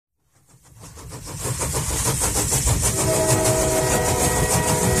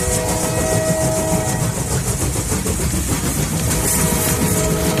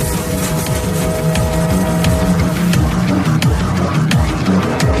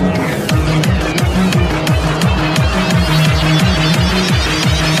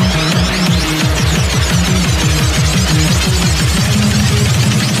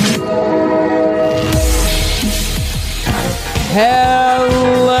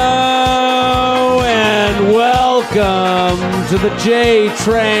to the J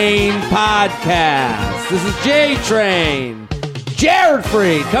Train podcast. This is J Train. Jared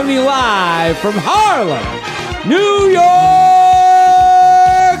Freed coming to you live from Harlem, New York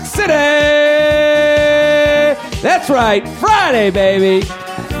City. That's right, Friday, baby.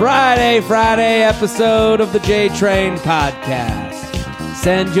 Friday episode of the J Train podcast.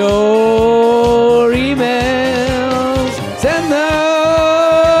 Send your emails. Send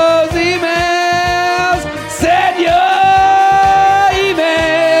those emails. Send your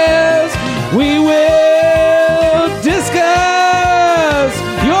emails. We will discuss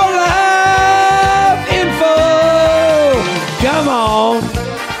your live info. Come on.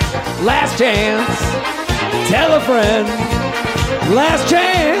 Last chance. Tell a friend. Last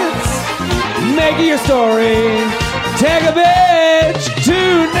chance. Make it your story. Take a bitch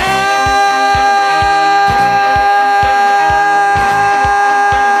tonight.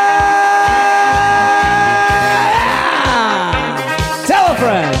 Tell a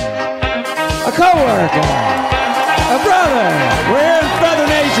friend, a coworker, a brother. We're here in Feather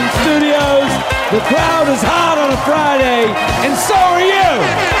Nation Studios. The crowd is hot on a Friday, and so are you.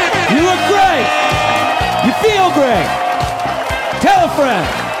 You look great. You feel great. Tell a friend.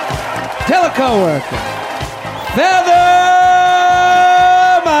 Tell a coworker. Feather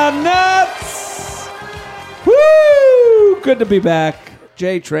my nuts. Woo! Good to be back.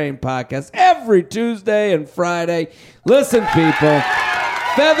 J-Train podcast every Tuesday and Friday. Listen, people.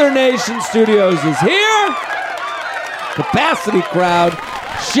 Feather Nation Studios is here. Capacity crowd.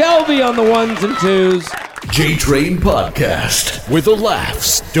 Shelby on the ones and twos. J-Train podcast, where the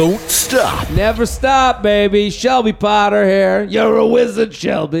laughs don't stop. Never stop, baby. Shelby Potter here. You're a wizard,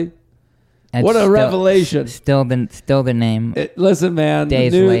 Shelby. That's what a revelation. Still the name. Listen, man.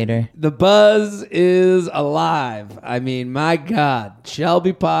 Days later. The buzz is alive. I mean, my God.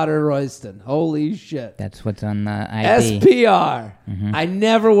 Shelby Potter Royston. Holy shit. That's what's on the ID. SPR. I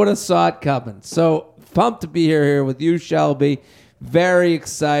never would have saw it coming. So pumped to be here with you, Shelby. Very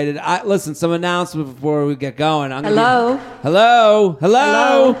excited. Listen, some announcements before we get going. Hello.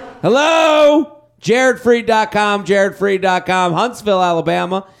 JaredFreed.com, Huntsville,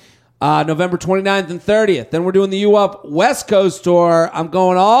 Alabama. November 29th and 30th. Then we're doing the U Up West Coast tour. I'm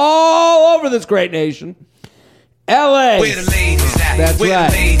going all over this great nation. LA. Where the ladies at? That's Where right.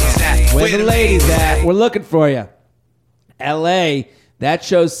 the ladies at? Where the ladies at? We're looking for you. LA, that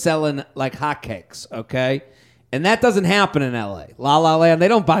show's selling like hotcakes, okay? And that doesn't happen in LA. La La Land, they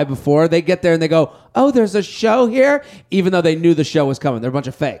don't buy before. They get there and they go, oh, there's a show here? Even though they knew the show was coming. They're a bunch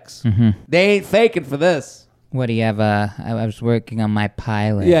of fakes. They ain't faking for this. What do you have? I was working on my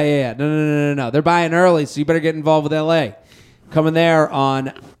pilot. Yeah. No. They're buying early, so you better get involved with LA. Coming there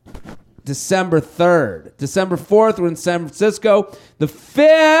on December 3rd. December 4th, we're in San Francisco. The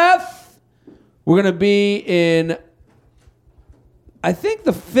 5th, we're going to be in, I think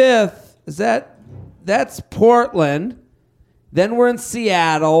the 5th, that's Portland. Then we're in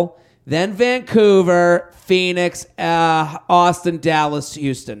Seattle. Then Vancouver, Phoenix, Austin, Dallas,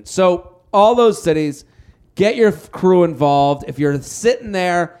 Houston. So all those cities, get your crew involved. If you're sitting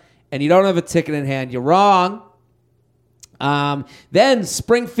there and you don't have a ticket in hand, you're wrong. Then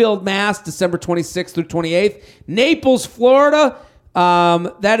Springfield, Mass, December 26th through 28th. Naples, Florida,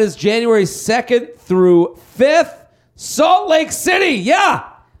 that is January 2nd through 5th. Salt Lake City, yeah,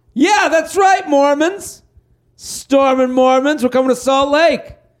 that's right, Mormons. Storming Mormons, we're coming to Salt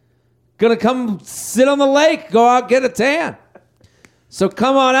Lake. Gonna come sit on the lake, go out, get a tan. So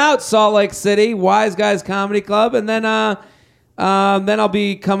come on out, Salt Lake City, Wise Guys Comedy Club, and then I'll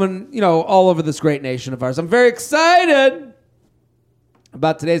be coming, all over this great nation of ours. I'm very excited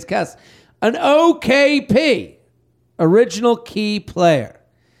about today's guest, an OKP, original key player.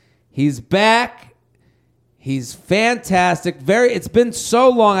 He's back. He's fantastic. It's been so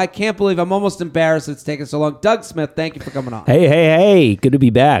long. I can't believe I'm almost embarrassed it's taken so long. Doug Smith, thank you for coming on. Hey. Good to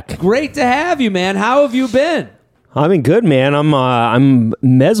be back. Great to have you, man. How have you been? I mean, good, man. I'm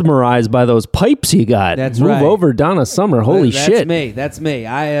mesmerized by those pipes you got. That's Move right. over, Donna Summer. Holy shit. That's me.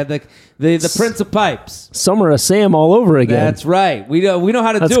 I the Prince of Pipes. Summer of Sam all over again. That's right. We know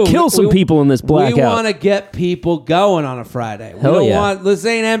how to Let's do it. kill some people in this blackout. We want to get people going on a Friday. This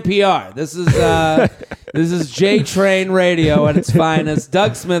ain't NPR. This is this is J Train Radio at its finest.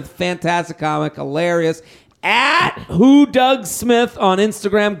 Doug Smith, fantastic comic, hilarious. At Who Doug Smith on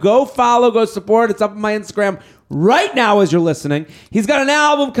Instagram. Go follow, go support. It's up on my Instagram right now as you're listening. He's got an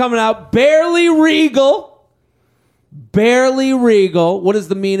album coming out, Barely Regal. Barely Regal. What is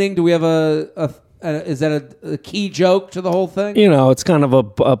the meaning? Do we have is that a key joke to the whole thing? It's kind of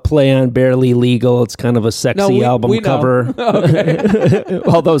a play on Barely Legal. It's kind of a sexy album cover. Okay.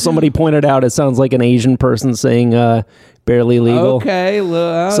 Although somebody pointed out it sounds like an Asian person saying barely legal. Okay,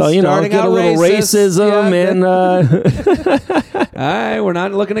 So starting get out a little racist. racism and All right, we're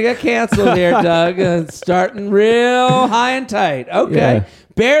not looking to get canceled here, Doug. Starting real high and tight. Okay. Yeah.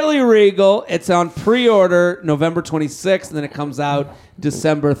 Barely Regal. It's on pre-order November 26th, and then it comes out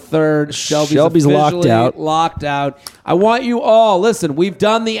December 3rd. Shelby's locked officially out. Locked out. I want you all, listen, we've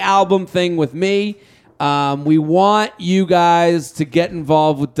done the album thing with me. We want you guys to get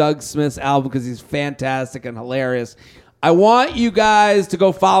involved with Doug Smith's album because he's fantastic and hilarious. I want you guys to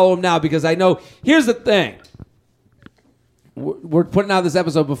go follow him now because I know, here's the thing. We're putting out this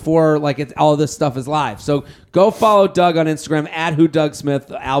episode before all this stuff is live. So go follow Doug on Instagram at @WhoDougSmith.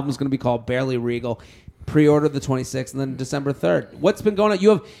 The album's going to be called Barely Regal. Pre-order the 26th and then December 3rd. What's been going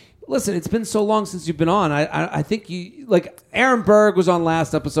on? Listen, it's been so long since you've been on. I think you Aaron Berg was on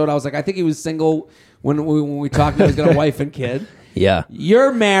last episode. I was like, I think he was single when we talked about he's got a wife and kid. yeah.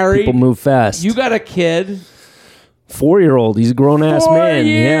 You're married. People move fast. You got a kid. 4-year-old. He's a grown-ass 4 man.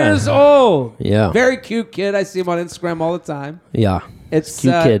 years Yeah. old. Yeah. Very cute kid. I see him on Instagram all the time. Yeah. It's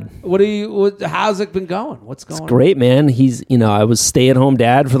cute kid. How's it been going? What's going on? Great, man. He's, I was stay-at-home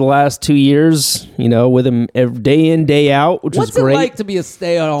dad for the last 2 years, with him every day in, day out, which What's is great. it like to be a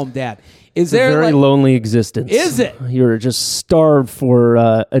stay-at-home dad? It's a very lonely existence. Is it? You're just starved for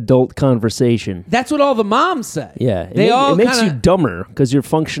adult conversation. That's what all the moms say. Yeah. It makes you dumber because you're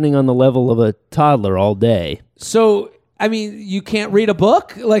functioning on the level of a toddler all day. So, I mean, you can't read a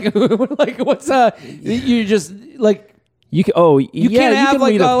book? What's you just You can, you can't have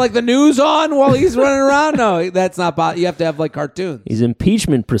the news on while he's running around? No, that's not you have to have cartoons. These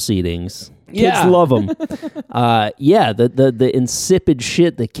impeachment proceedings. Kids Yeah. love them. The insipid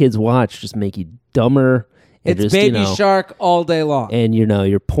shit that kids watch just make you dumber. And It's just, Baby Shark all day long. And,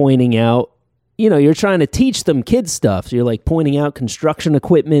 you're pointing out, you're trying to teach them kids stuff. So you're pointing out construction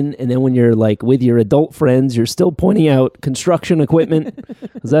equipment. And then when you're with your adult friends, you're still pointing out construction equipment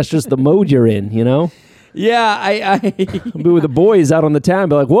because that's just the mode you're in, Yeah, I'll be with the boys out on the town,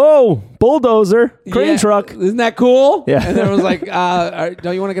 be like, whoa, bulldozer, crane truck. Isn't that cool? Yeah. And then it was like,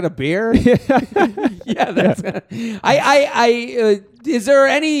 don't you want to get a beer? Yeah, that's. Is there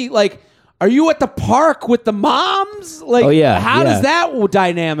any are you at the park with the moms? Oh, yeah, How does that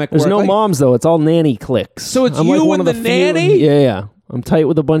dynamic There's work? no moms, though. It's all nanny cliques. So it's I'm you one and of the few- nanny? Yeah. I'm tight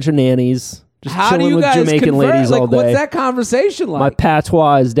with a bunch of nannies. Just How do chilling you with guys Jamaican convert? ladies all day. What's that conversation like? My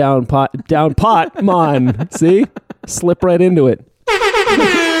patois is down pot, mon. See? Slip right into it.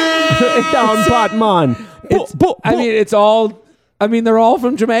 Down pot, mon. It's all. I mean, they're all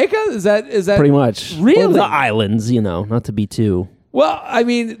from Jamaica. Is that Pretty much. Really? Or the islands, not to be too. Well, I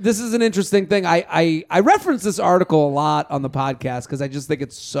mean, this is an interesting thing. I reference this article a lot on the podcast because I just think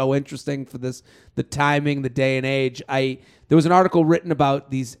it's so interesting for the timing, the day and age. There was an article written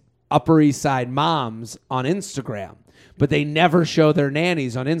about these Upper East Side moms on Instagram, but they never show their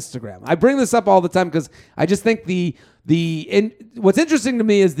nannies on Instagram. I bring this up all the time because I just think what's interesting to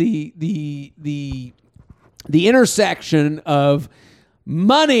me is the intersection of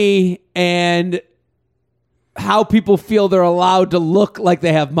money and how people feel they're allowed to look like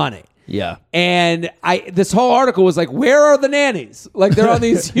they have money. Yeah. And this whole article was like, where are the nannies? They're on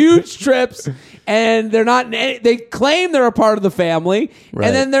these huge trips and they're not, they claim they're a part of the family. Right.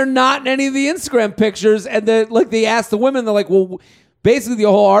 And then they're not in any of the Instagram pictures. And they asked the women, they're like, well, basically the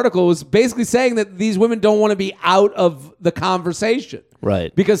whole article was basically saying that these women don't want to be out of the conversation.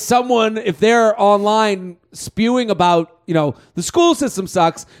 Right. Because someone, if they're online spewing about, the school system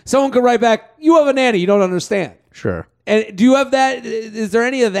sucks, someone could write back, you have a nanny, you don't understand. Sure. And do you have that? Is there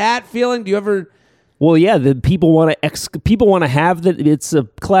any of that feeling? Do you ever? Well, yeah, the people want to have that. It's a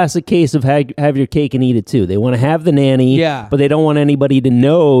classic case of have your cake and eat it too. They want to have the nanny, Yeah. but they don't want anybody to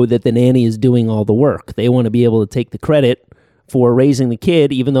know that the nanny is doing all the work. They want to be able to take the credit for raising the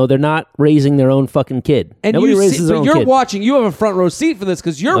kid, even though they're not raising their own fucking kid. And nobody raises their own you're kid. watching. You have a front row seat for this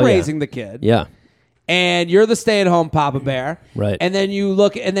because you're Oh, yeah. raising the kid. Yeah. And you're the stay-at-home Papa Bear. Right. And then you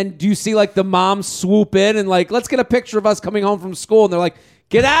look, and then do you see the moms swoop in and let's get a picture of us coming home from school, and they're like,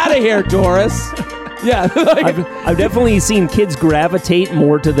 get out of here, Doris. Yeah. I've definitely seen kids gravitate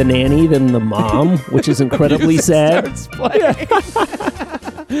more to the nanny than the mom, which is incredibly sad. Starts playing.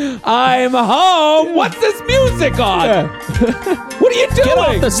 I'm home. What's this music on? Yeah. What are you doing? Get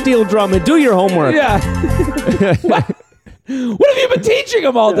off the steel drum and do your homework. Yeah. What have you been teaching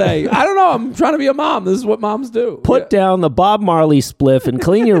him all day? I don't know. I'm trying to be a mom. This is what moms do. Put down the Bob Marley spliff and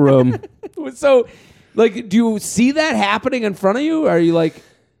clean your room. So, do you see that happening in front of you? Are you like...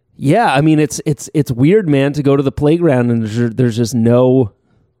 Yeah, I mean, it's weird, man, to go to the playground and there's just no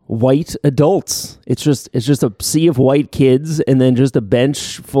white adults. It's just a sea of white kids, and then just a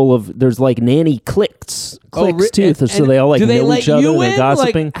bench full of there's like nanny cliques too. So they all like know each other and they're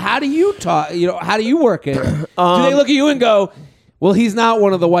gossiping. Like, how do you talk? How do you work it? Do they look at you and go, "Well, he's not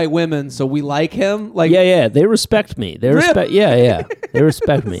one of the white women, so we like him"? Like, yeah, they respect me. They respect, they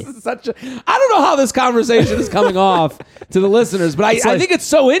respect me. I don't know how this conversation is coming off to the listeners, but I think it's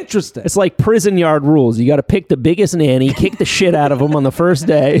so interesting. It's like prison yard rules. You got to pick the biggest nanny, kick the shit out of them on the first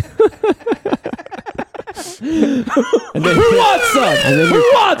day. And then, who wants some?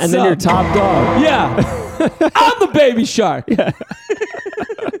 And then your top dog. Yeah, I'm the baby shark. Yeah.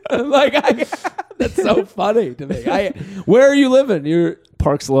 That's so funny to me. Where are you living? You're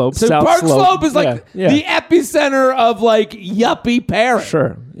Park Slope. So South Park Slope. Slope is like the epicenter of like yuppie parents.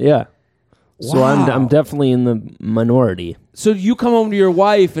 Sure. Yeah. Wow. So I'm definitely in the minority. So you come home to your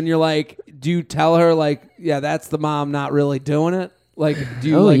wife and you're like, do you tell her like, yeah, that's the mom not really doing it? Like, do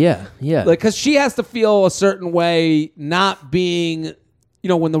you? Yeah. Like, because she has to feel a certain way, not being,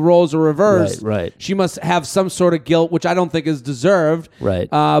 when the roles are reversed. Right. She must have some sort of guilt, which I don't think is deserved. Right.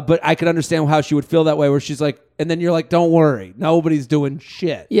 But I could understand how she would feel that way, where she's like, and then you're like, don't worry, nobody's doing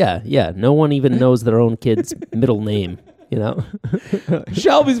shit. Yeah. No one even knows their own kid's middle name.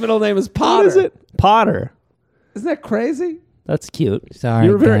 Shelby's middle name is Potter. What is it? Potter. Isn't that crazy? That's cute. Sorry,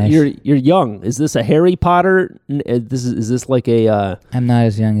 you're young. Is this a Harry Potter? Is this like a? I'm not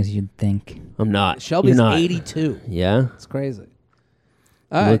as young as you'd think. I'm not. Shelby's You're not. 82. Yeah, it's crazy.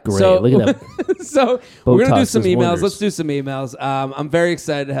 All right, look great. Look at that. So we're gonna do some emails. Wonders. Let's do some emails. I'm very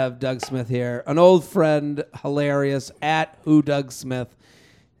excited to have Doug Smith here, an old friend, hilarious at Who Doug Smith,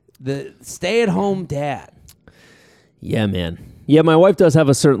 the stay-at-home dad. Yeah, man. Yeah, my wife does have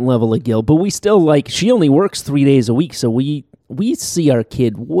a certain level of guilt, but we still she only works 3 days a week, so we see our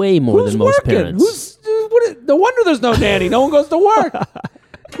kid way more than most parents. No wonder there's no nanny. No one goes to work.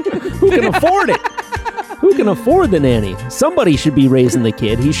 Who can afford it? Who can afford the nanny? Somebody should be raising the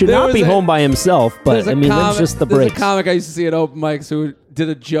kid. He should not be home by himself, but that's just the breaks. There's a comic I used to see at open mics who did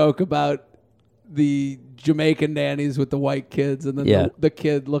a joke about the Jamaican nannies with the white kids, and then the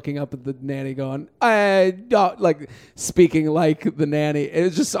kid looking up at the nanny going, I don't, like speaking like the nanny. It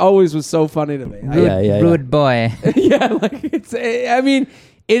just always was so funny to me. Rude boy. Yeah, like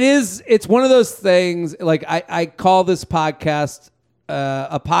it's one of those things, like I call this podcast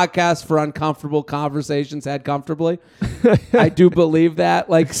a podcast for uncomfortable conversations had comfortably. I do believe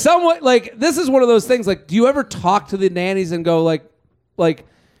that. Like somewhat, like this is one of those things, like do you ever talk to the nannies and go like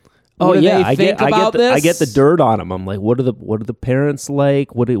oh yeah, I get the dirt on them. I'm like, what are the parents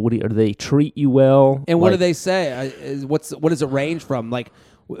like? What do they treat you well? And what do they say? What does it range from? Like,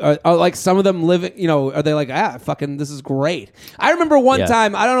 are like some of them living? Are they like fucking this is great? I remember one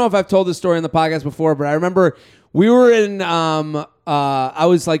time. I don't know if I've told this story in the podcast before, but I remember we were in. I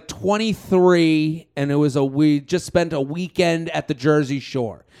was like 23, and we just spent a weekend at the Jersey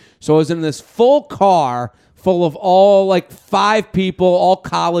Shore. So I was in this full car full of all like 5 people, all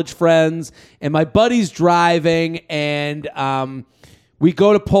college friends, and my buddy's driving, and we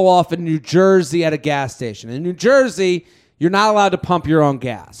go to pull off in New Jersey at a gas station. In New Jersey, you're not allowed to pump your own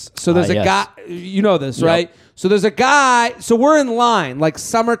gas. So there's a guy, you know this, right? So there's a guy, so we're in line, like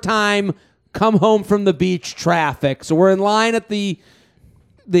summertime, come home from the beach traffic. So we're in line at the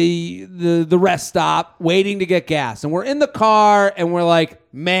rest stop waiting to get gas. And we're in the car, and we're like,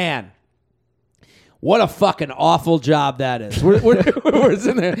 man, what a fucking awful job that is. We're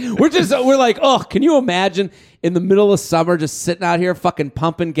sitting there. We're like, oh, can you imagine in the middle of summer just sitting out here fucking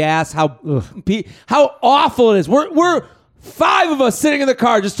pumping gas? How awful it is. We're 5 of us sitting in the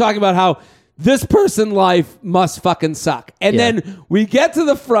car just talking about how this person's life must fucking suck. And then we get to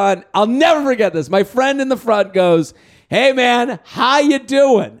the front. I'll never forget this. My friend in the front goes, hey man, how you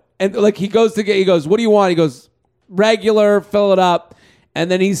doing? And like he goes, what do you want? He goes, regular, fill it up. And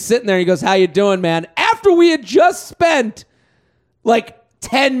then he's sitting there and he goes, how you doing, man? After we had just spent like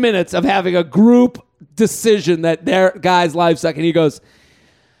 10 minutes of having a group decision that their guy's life suck. And he goes,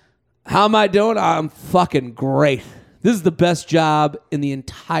 how am I doing? I'm fucking great. This is the best job in the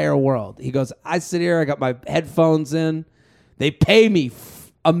entire world. He goes, I sit here, I got my headphones in. They pay me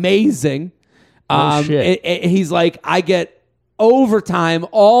amazing. Shit. And he's like, I get overtime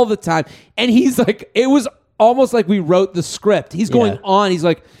all the time. And he's like, it was almost like we wrote the script. He's going on. He's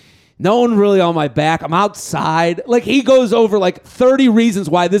like, no one really on my back. I'm outside. Like he goes over like 30 reasons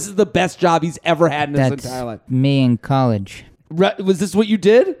why this is the best job he's ever had in his entire life. Me in college. Was this what you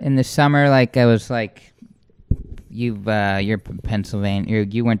did? In the summer, like I was like, you're Pennsylvania.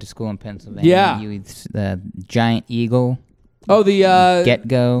 You went to school in Pennsylvania. Yeah. The Giant Eagle. Oh, the Get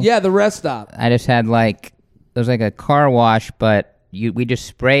Go. Yeah, the rest stop. I just had like, it was like a car wash, but we just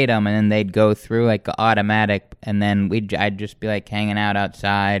sprayed them, and then they'd go through like automatic, and then I'd just be like hanging out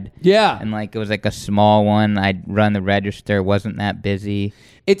outside. Yeah. And like it was like a small one. I'd run the register. It wasn't that busy.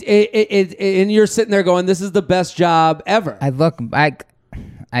 And you're sitting there going, "This is the best job ever." I look back,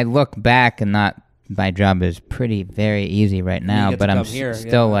 and not my job is very easy right now, but I'm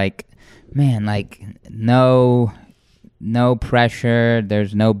still like, man, like no pressure.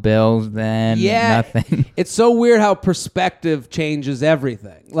 There's no bills then. Yeah, nothing. It's so weird how perspective changes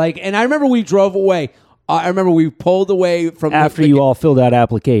everything. Like, and I remember we drove away. I remember we pulled away from after you all filled out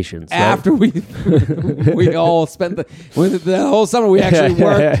applicaans. Right? After we all spent the whole summer. We actually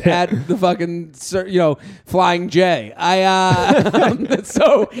worked at the fucking Flying J.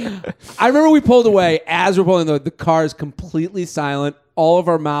 So I remember we pulled away. As we're pulling, the car is completely silent. All of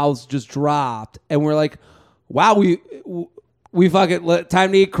our mouths just dropped, and we're like, wow, we fucking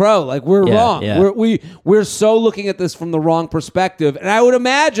time to eat crow. Like, we're wrong. Yeah. We're so looking at this from the wrong perspective. And I would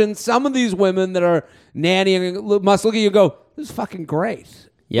imagine some of these women that are nannying must look at you and go, "This is fucking great."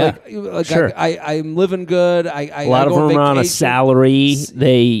 Yeah, like sure. I'm living good. A lot of them are on a salary.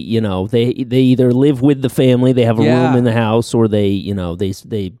 They either live with the family, they have a room in the house, or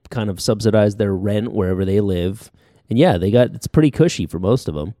they kind of subsidize their rent wherever they live. And it's pretty cushy for most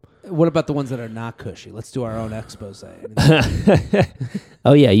of them. What about the ones that are not cushy? Let's do our own expose.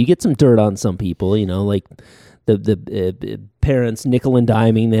 Oh yeah, you get some dirt on some people. Like the parents nickel and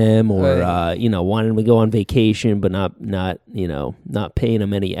diming them, or wanting them to go on vacation, but not paying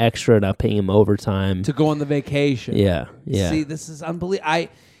them any extra, not paying them overtime to go on the vacation. Yeah. See, this is unbelievable.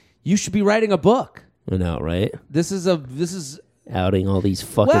 You should be writing a book. I know, right? This is outing all these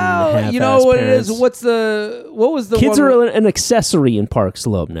fucking you know what parents. It is. What was the kids one are an accessory in Park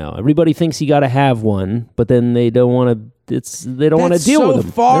Slope now. Everybody thinks you got to have one, but then they don't want to. They don't want to deal with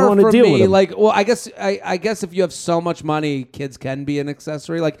them. Far they don't want to deal with them. Like, well, I guess if you have so much money, kids can be an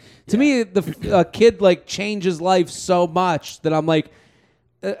accessory. Like, to me, the kid like changes life so much that I'm like,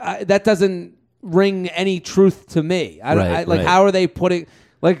 that doesn't ring any truth to me. Right. How are they putting?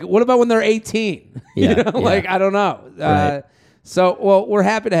 Like, what about when they're 18? Yeah, Like, I don't know. Right. So, well, we're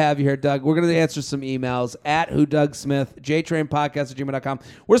happy to have you here, Doug. We're going to answer some emails at WhoDougSmith, JTrainPodcast@gmail.com.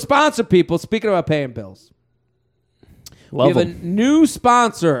 We're sponsored, people. Speaking about paying bills. Love we have a new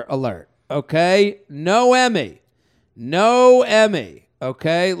sponsor alert, okay? No Emmy.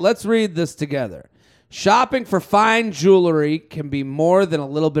 Okay? Let's read this together. Shopping for fine jewelry can be more than a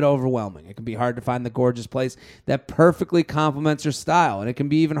little bit overwhelming. It can be hard to find the gorgeous place that perfectly complements your style. And it can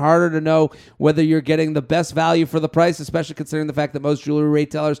be even harder to know whether you're getting the best value for the price, especially considering the fact that most jewelry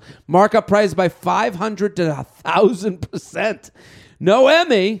retailers mark up prices by 500 to 1,000%.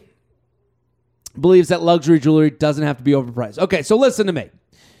 Noemi believes that luxury jewelry doesn't have to be overpriced. Okay, so listen to me.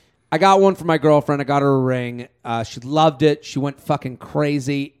 I got one for my girlfriend. I got her a ring. She loved it. She went fucking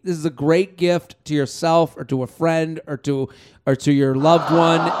crazy. This is a great gift to yourself or to a friend or to your loved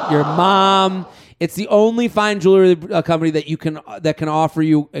one, your mom. It's the only fine jewelry company that can offer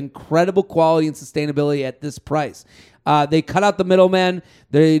you incredible quality and sustainability at this price. They cut out the middlemen.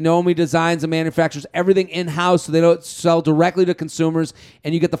 They Noemi designs and manufactures everything in-house, so they don't sell directly to consumers,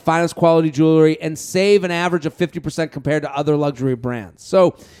 and you get the finest quality jewelry and save an average of 50% compared to other luxury brands.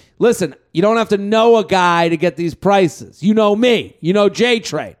 So listen, you don't have to know a guy to get these prices. You know me. You know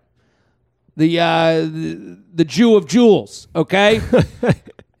J-Train, the Jew of jewels, okay?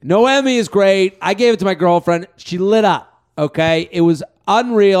 Noemi is great. I gave it to my girlfriend. She lit up, okay? It was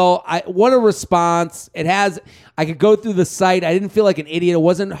unreal. What a response. I could go through the site. I didn't feel like an idiot. It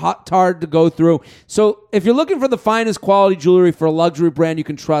wasn't hard to go through. So if you're looking for the finest quality jewelry for a luxury brand you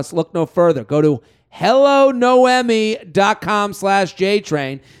can trust, look no further. Go to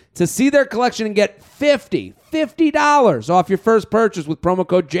hellonoemi.com/JTrain to see their collection and get $50 off your first purchase with promo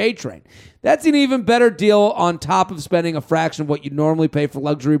code JTrain. That's an even better deal on top of spending a fraction of what you normally pay for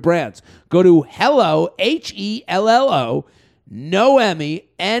luxury brands. Go to Hello, HELLO, Noemi,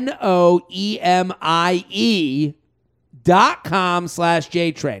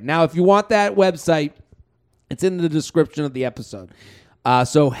 NOEMIE.com/JTrain. Now, if you want that website, it's in the description of the episode.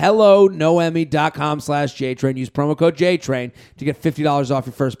 So hellonoemi.com/JTrain. Use promo code JTrain to get $50 off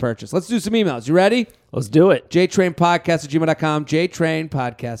your first purchase. Let's do some emails. You ready? Let's do it. JTrainPodcast@gmail.com.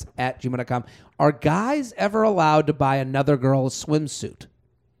 JTrainPodcast@gmail.com. Are guys ever allowed to buy another girl a swimsuit?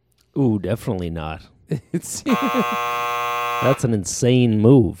 Ooh, definitely not. That's an insane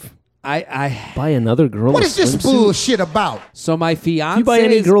move. I buy another girl. What is this bullshit about? So my fiance. If you buy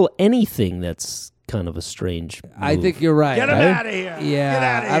any girl anything, that's kind of a strange move. I think you're right. Get him out of here. Yeah, Get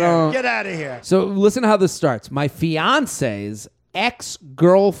out of here. Get out of here. So listen to how this starts. My fiance's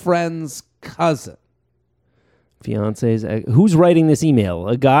ex-girlfriend's cousin. Fiance's ex. Who's writing this email?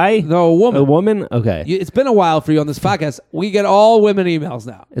 A guy? No, a woman. A woman? Okay. It's been a while for you on this podcast. We get all women emails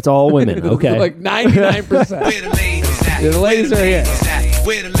now. It's all women. Okay. Like 99%. The ladies are here.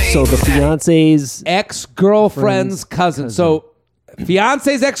 So the fiance's ex-girlfriend's cousin. So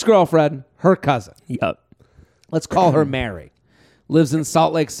fiance's ex-girlfriend, her cousin. Yep. Let's call her Mary. Lives in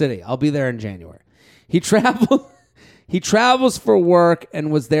Salt Lake City. I'll be there in January. He travels for work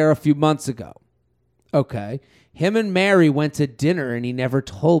and was there a few months ago. Okay. Him and Mary went to dinner and he never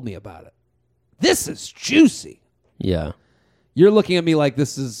told me about it. This is juicy. Yeah. You're looking at me like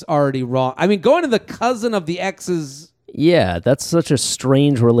this is already wrong. I mean, going to the cousin of the ex's. Yeah, that's such a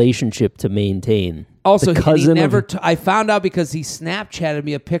strange relationship to maintain. Also, the cousin I found out because he Snapchatted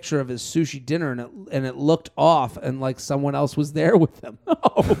me a picture of his sushi dinner and it looked off and like someone else was there with him.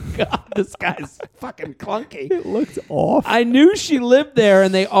 Oh God, this guy's fucking clunky. It looked off. I knew she lived there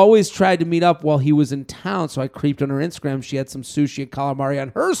and they always tried to meet up while he was in town, so I creeped on her Instagram. She had some sushi and calamari on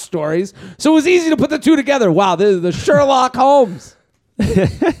her stories, so it was easy to put the two together. Wow, this is the Sherlock Holmes.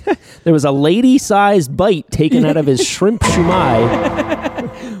 There was a lady-sized bite taken out of his shrimp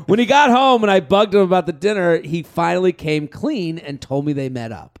shumai. When he got home and I bugged him about the dinner, he finally came clean and told me they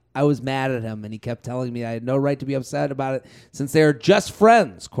met up. I was mad at him, and he kept telling me I had no right to be upset about it since they are just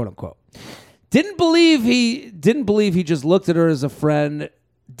friends, quote unquote. Didn't believe he just looked at her as a friend.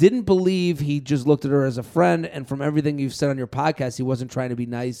 And from everything you've said on your podcast, he wasn't trying to be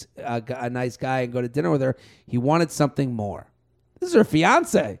nice, a nice guy and go to dinner with her. He wanted something more. This is her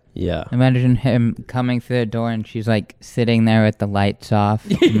fiance. Yeah. Imagine him coming through the door and she's like sitting there with the lights off.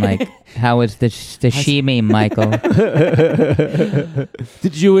 And like, how was the sashimi, Michael?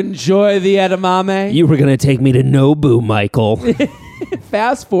 Did you enjoy the edamame? You were going to take me to Nobu, Michael.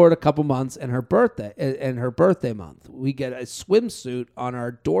 Fast forward a couple months and her birthday month. We get a swimsuit on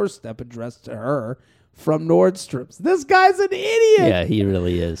our doorstep addressed to her from Nordstrom's. This guy's an idiot. Yeah, he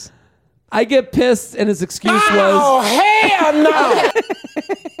really is. I get pissed, and his excuse was... Oh, hell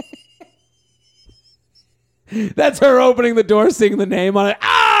no! That's her opening the door, seeing the name on it.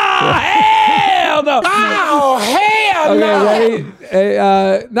 Hell no! Oh, hell no! Okay, ready?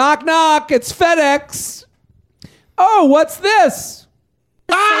 Hey, knock, knock. It's FedEx. Oh, what's this?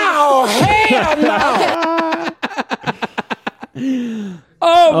 Oh, hell no!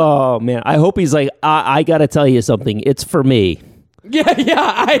 Oh, man. I hope he's like, I got to tell you something. It's for me. Yeah.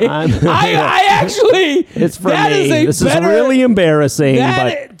 I actually. It's for me. This is really embarrassing.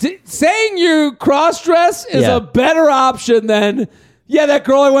 Saying you cross-dress is a better option than, that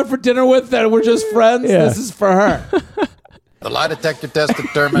girl I went for dinner with that we're just friends. Yeah. This is for her. The lie detector test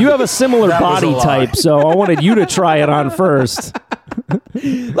determined. You have a similar body type, so I wanted you to try it on first.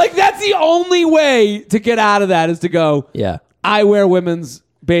 Like, that's the only way to get out of that is to go, I wear women's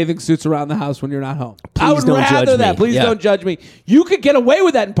bathing suits around the house when you're not home. I would rather that. Please don't judge me. You could get away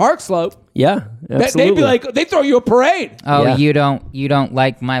with that in Park Slope. Yeah, absolutely. They'd be like, they throw you a parade. Oh, you don't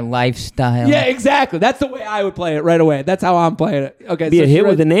like my lifestyle. Yeah, exactly. That's the way I would play it right away. That's how I'm playing it. Okay, be a hit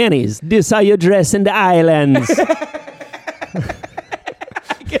with the nannies. This how you dress in the islands.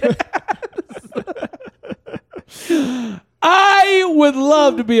 I would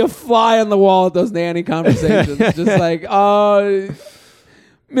love to be a fly on the wall at those nanny conversations. Just like,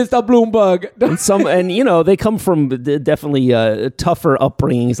 Mr. Bloomberg. And they come from definitely tougher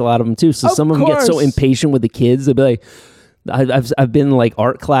upbringings, a lot of them too. So some of them get so impatient with the kids. They'll be like, I've been in like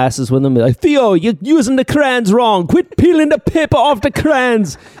art classes with them. They're like, Theo, you're using the crayons wrong. Quit peeling the paper off the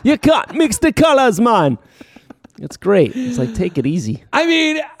crayons. You can't mix the colors, man. It's great. It's like, take it easy. I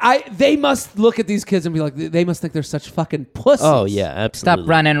mean, they must look at these kids and be like, they must think they're such fucking pussies. Oh, yeah, absolutely. Stop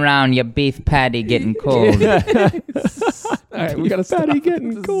running around, your beef patty getting cold. All right, we got to stop.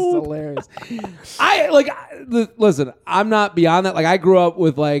 Getting cold. Is hilarious. Listen, I'm not beyond that. Like, I grew up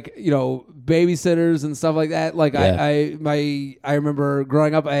with babysitters and stuff like that. Like, I remember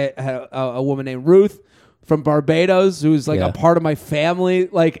growing up, I had a woman named Ruth from Barbados who was like a part of my family.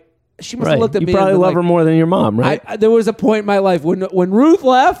 Like, she must have looked at me. You probably love her more than your mom, right? There was a point in my life when Ruth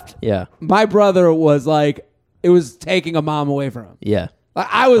left. Yeah, my brother was like, it was taking a mom away from him. Yeah,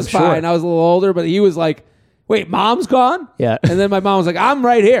 I was fine. Sure. I was a little older, but he was like, "Wait, mom's gone?" Yeah, and then my mom was like, "I'm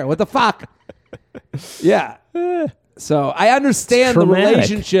right here. What the fuck?" Yeah. So I understand the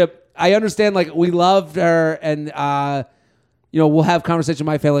relationship. I understand, like, we loved her, and we'll have conversation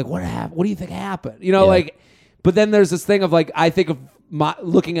with my family, like, what happened? What do you think happened? Like, but then there's this thing of like, I think of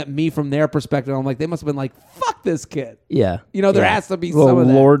looking at me from their perspective, I'm like, they must have been like, fuck this kid. Yeah. There has to be some of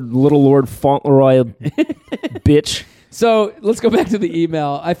that. Little Lord Fauntleroy bitch. So let's go back to the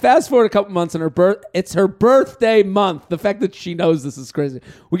email. I fast forward a couple months on her birth. It's her birthday month. The fact that she knows this is crazy.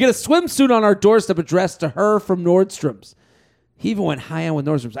 We get a swimsuit on our doorstep addressed to her from Nordstrom's. He even went high on with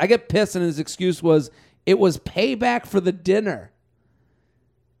Nordstrom's. I get pissed, and his excuse was it was payback for the dinner.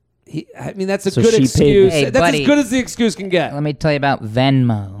 That's a good excuse. Hey, that's buddy, as good as the excuse can get. Let me tell you about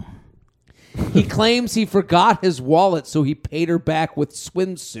Venmo. He claims he forgot his wallet, so he paid her back with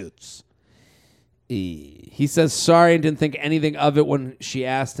swimsuits. He says sorry and didn't think anything of it when she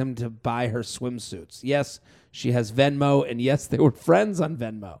asked him to buy her swimsuits. Yes, she has Venmo, and yes, they were friends on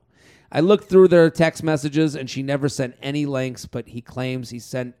Venmo. I looked through their text messages, and she never sent any links, but he claims he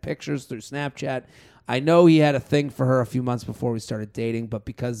sent pictures through Snapchat. I know he had a thing for her a few months before we started dating, but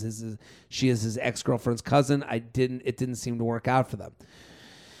because she is his ex-girlfriend's cousin, it didn't seem to work out for them.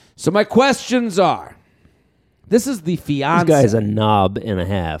 So my questions are, this is the fiance. This guy's a knob and a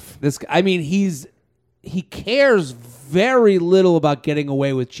half. He cares very little about getting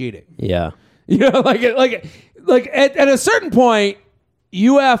away with cheating. Yeah. Like at a certain point,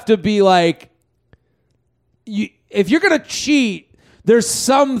 you have to be like, if you're gonna cheat, there's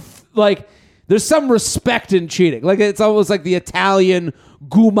some respect in cheating. Like it's almost like the Italian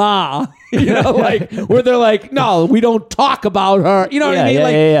guma, where they're like, no, we don't talk about her. You know what I mean?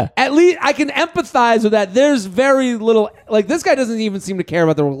 Yeah. At least I can empathize with that. There's very little, like this guy doesn't even seem to care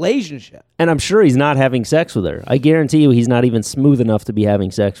about the relationship. And I'm sure he's not having sex with her. I guarantee you he's not even smooth enough to be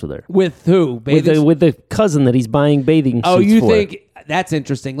having sex with her. With who? With the cousin that he's buying bathing suits for. Oh, you think, that's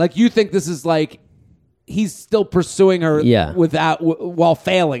interesting. Like you think this is like, he's still pursuing her while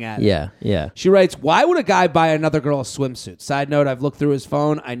failing at it. Yeah. She writes, why would a guy buy another girl a swimsuit? Side note, I've looked through his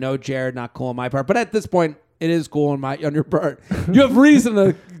phone. I know Jared, not cool on my part, but at this point, it is cool on your part. You have reason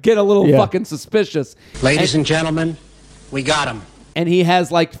to get a little fucking suspicious. Ladies and gentlemen, we got him. And he has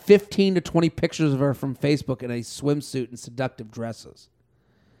like 15 to 20 pictures of her from Facebook in a swimsuit and seductive dresses.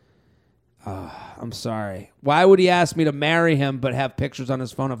 I'm sorry. Why would he ask me to marry him but have pictures on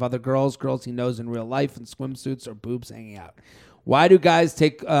his phone of other girls he knows in real life in swimsuits or boobs hanging out? Why do guys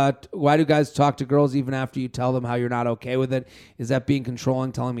talk to girls even after you tell them how you're not okay with it? Is that being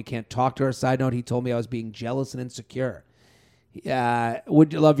controlling, telling me can't talk to her? Side note, he told me I was being jealous and insecure.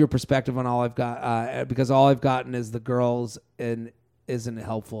 Would you love your perspective on all I've got? Because all I've gotten is the girls and isn't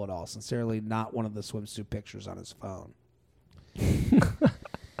helpful at all. Sincerely, not one of the swimsuit pictures on his phone.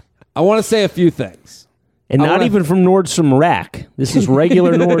 I want to say a few things. And not even from Nordstrom Rack. This is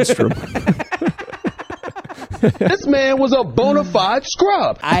regular Nordstrom. This man was a bona fide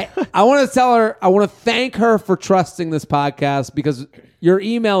scrub. I want to tell her, I want to thank her for trusting this podcast because your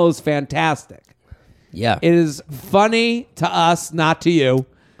email is fantastic. Yeah. It is funny to us, not to you.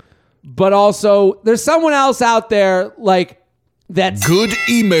 But also, there's someone else out there like that's... Good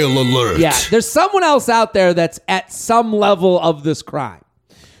email alert. Yeah, there's someone else out there that's at some level of this crime.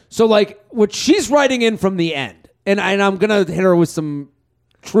 So, like, what she's writing in from the end, and I'm going to hit her with some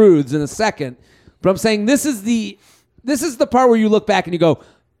truths in a second, but I'm saying this is the part where you look back and you go,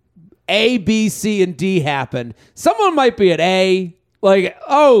 A, B, C, and D happened. Someone might be at A, like,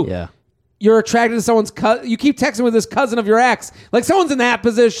 you're attracted to someone's cousin. You keep texting with this cousin of your ex. Like, someone's in that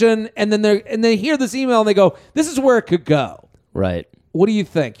position, and then they hear this email, and they go, this is where it could go. Right. What do you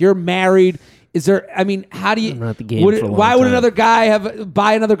think? You're married. Is there? I mean, how do you? I'm not the game for a long why would time. another guy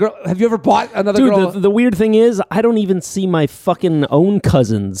buy another girl? Have you ever bought another girl? Dude, the weird thing is, I don't even see my fucking own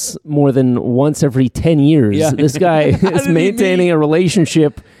cousins more than once every 10 years. Yeah. This guy is maintaining a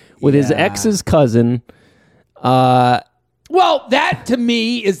relationship with his ex's cousin. Well, that to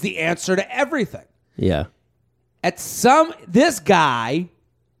me is the answer to everything. Yeah. This guy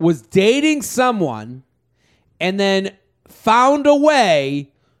was dating someone, and then found a way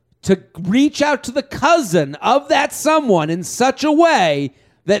to reach out to the cousin of that someone in such a way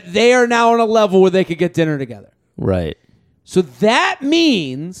that they are now on a level where they could get dinner together. Right. So that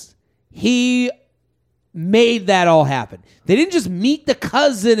means he made that all happen. They didn't just meet the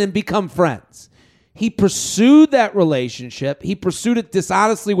cousin and become friends. He pursued that relationship. He pursued it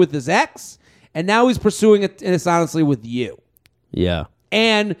dishonestly with his ex, and now he's pursuing it dishonestly with you. Yeah.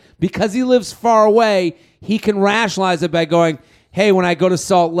 And because he lives far away, he can rationalize it by going, hey, when I go to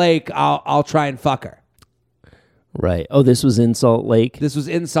Salt Lake, I'll try and fuck her. Right. Oh, this was in Salt Lake? This was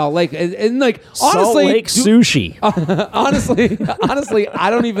in Salt Lake. And like, Salt honestly... Lake sushi. honestly, I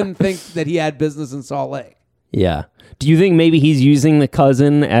don't even think that he had business in Salt Lake. Yeah. Do you think maybe he's using the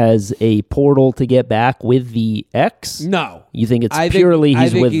cousin as a portal to get back with the ex? No. You think it's I think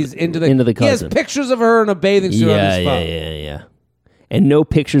he's into the cousin? He has pictures of her in a bathing suit on his phone. Yeah. and no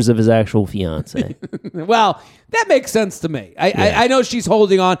pictures of his actual fiance. Well, that makes sense to me. I know she's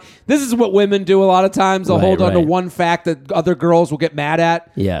holding on. This is what women do a lot of times. They'll hold on to one fact that other girls will get mad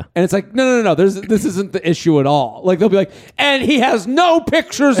at. Yeah. And it's like, no. This isn't the issue at all. Like, they'll be like, and he has no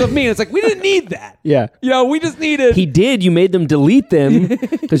pictures of me. And it's like, we didn't need that. Yeah. We just needed... He did. You made them delete them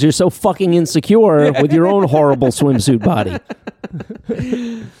because you're so fucking insecure with your own horrible swimsuit body.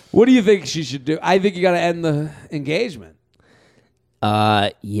 What do you think she should do? I think you got to end the engagement.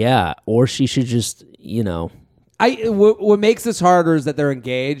 Yeah. Or she should just, What makes this harder is that they're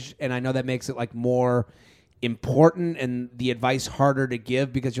engaged, and I know that makes it like more important and the advice harder to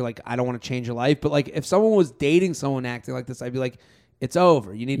give because you're like, I don't want to change your life. But like, if someone was dating someone acting like this, I'd be like, it's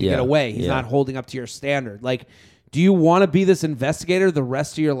over. You need to get away. He's not holding up to your standard. Like, do you want to be this investigator the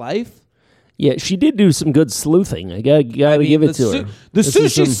rest of your life? Yeah, she did do some good sleuthing. I gotta give it to her. The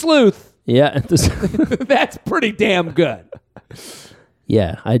sushi sleuth. Yeah. That's pretty damn good.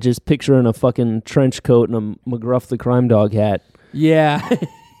 Yeah, I just picture her in a fucking trench coat and a McGruff the Crime Dog hat. Yeah.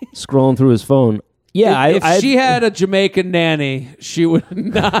 Scrolling through his phone. Yeah, if she had a Jamaican nanny, she would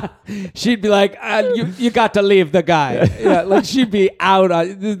not. She'd be like, "You got to leave the guy." Yeah, like she'd be out.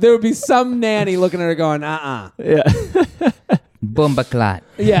 There would be some nanny looking at her, going, Yeah. Boomba-clot.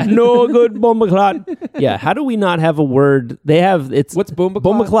 Yeah, no good boomba-clot. Yeah, how do we not have a word? They have what's boomba-clot?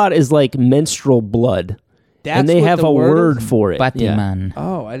 Boomba-clot is like menstrual blood. And they have a word for it. Batiman. Yeah.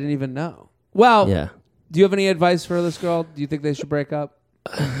 Oh, I didn't even know. Well, do you have any advice for this girl? Do you think they should break up?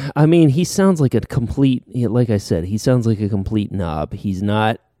 I mean, he sounds like a complete, like I said, he sounds like a complete knob. He's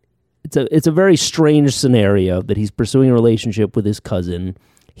not, it's a very strange scenario that he's pursuing a relationship with his cousin.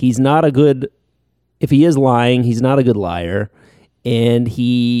 He's not a good, if he is lying, he's not a good liar. And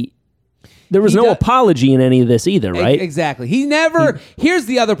there was no apology in any of this either, right? Exactly. Here's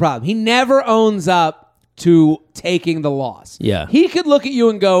the other problem. He never owns up to taking the loss. Yeah. He could look at you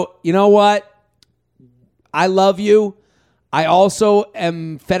and go, you know what? I love you. I also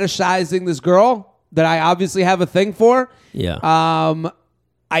am fetishizing this girl that I obviously have a thing for. Yeah.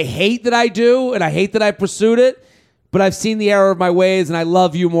 I hate that I do, and I hate that I pursued it, but I've seen the error of my ways, and I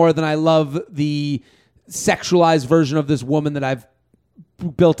love you more than I love the sexualized version of this woman that I've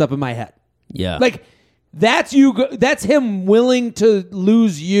built up in my head. Yeah. Like, that's him willing to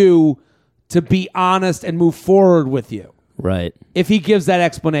lose you to be honest and move forward with you. Right. If he gives that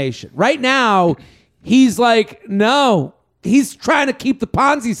explanation. Right now, he's like, no. He's trying to keep the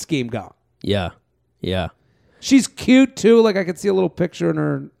Ponzi scheme going. Yeah. Yeah. She's cute too. Like, I could see a little picture in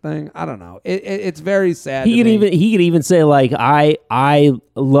her thing. I don't know. It's very sad. He could even say like, I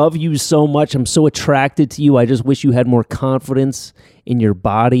love you so much. I'm so attracted to you. I just wish you had more confidence in your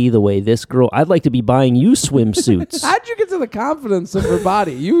body the way this girl. I'd like to be buying you swimsuits. How'd you get to the confidence of her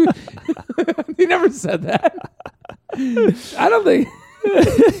body? You never said that. I don't think.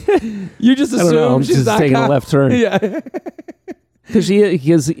 You just assume I'm she's just not taking a left turn. Yeah.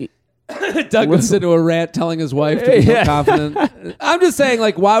 Because Doug was into a rant telling his wife to be so confident. I'm just saying,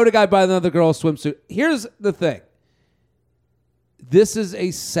 like, why would a guy buy another girl a swimsuit? Here's the thing. This is a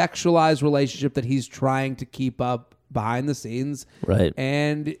sexualized relationship that he's trying to keep up behind the scenes. Right.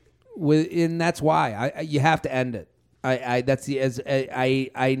 And that's why you have to end it.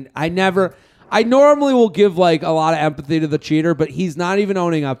 I normally will give like a lot of empathy to the cheater, but he's not even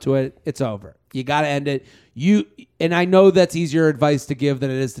owning up to it. It's over. You got to end it. And I know that's easier advice to give than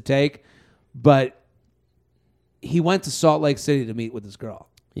it is to take, but he went to Salt Lake City to meet with this girl.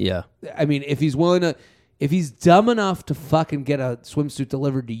 Yeah. I mean, if he's dumb enough to fucking get a swimsuit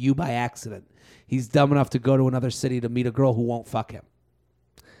delivered to you by accident, he's dumb enough to go to another city to meet a girl who won't fuck him.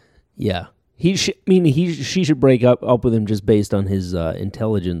 Yeah. She should break up with him just based on his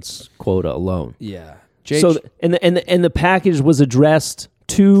intelligence quota alone. Yeah. So and the package was addressed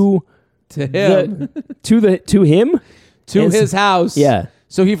to him, to him, to his house. Yeah.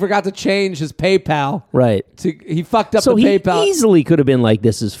 So he forgot to change his PayPal. Right. He fucked up so the PayPal. He easily could have been like,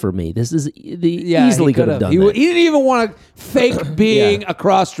 "This is for me." Easily could have done that. He didn't even want to fake being a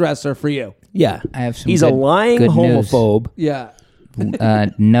cross-dresser for you. Yeah. I have some He's a lying homophobe. Yeah.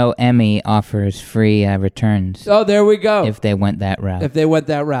 No Emmy offers free returns. Oh, there we go. If they went that route.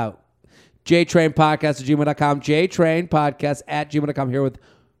 JTrainPodcast@gmail.com. JTrainPodcast@gmail.com. Here with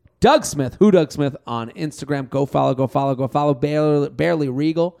Doug Smith, Doug Smith on Instagram. Go follow. Barely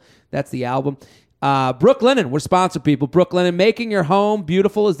Regal. That's the album. Brooklinen. We're sponsored, people. Brooklinen. Making your home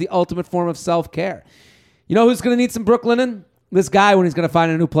beautiful is the ultimate form of self-care. You know who's going to need some Brooklinen? this guy when he's going to find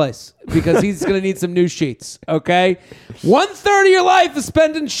a new place because he's going to need some new sheets, okay? 1/3 of your life is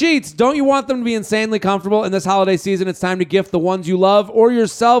spent in sheets. Don't you want them to be insanely comfortable? In this holiday season, it's time to gift the ones you love or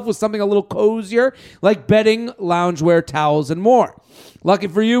yourself with something a little cozier like bedding, loungewear, towels, and more. Lucky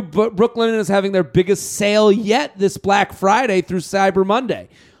for you, Brooklinen is having their biggest sale yet this Black Friday through Cyber Monday.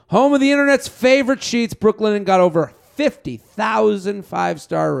 Home of the internet's favorite sheets, Brooklinen got over 50,000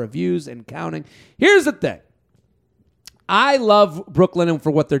 5-star reviews and counting. Here's the thing. I love Brooklinen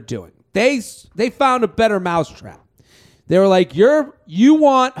for what they're doing. They found a better mousetrap. They were like, you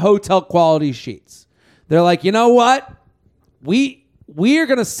want hotel quality sheets. They're like, you know what? We are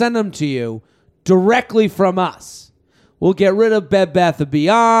going to send them to you directly from us. We'll get rid of Bed Bath &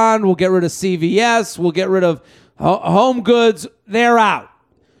 Beyond. We'll get rid of CVS. We'll get rid of Home Goods. They're out.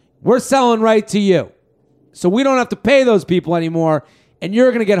 We're selling right to you. So we don't have to pay those people anymore, and you're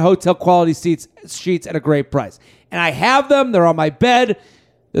going to get hotel quality sheets at a great price. And I have them. They're on my bed.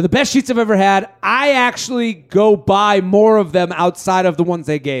 They're the best sheets I've ever had. I actually go buy more of them outside of the ones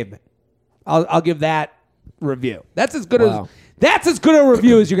they gave me. I'll give that review. That's as good as a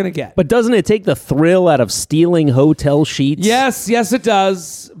review as you're going to get. But doesn't it take the thrill out of stealing hotel sheets? Yes, it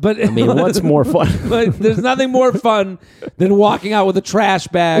does. But I mean, what's more fun? But there's nothing more fun than walking out with a trash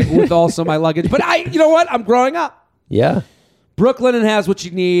bag with also my luggage. But you know what? I'm growing up. Yeah. Brooklinen has what you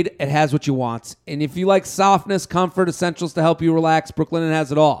need. It has what you want. And if you like softness, comfort, essentials to help you relax, Brooklinen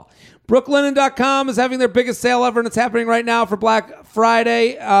has it all. Brooklinen.com is having their biggest sale ever, and it's happening right now for Black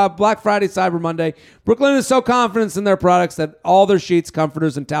Friday, Cyber Monday. Brooklinen is so confident in their products that all their sheets,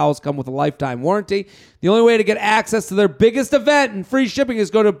 comforters, and towels come with a lifetime warranty. The only way to get access to their biggest event and free shipping is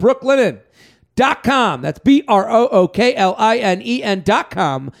go to Brooklinen.com. That's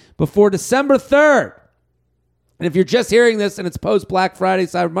BROOKLINEN.com before December 3rd. And if you're just hearing this and it's post-Black Friday,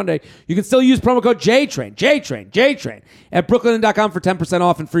 Cyber Monday, you can still use promo code JTRAIN at Brooklinen.com for 10%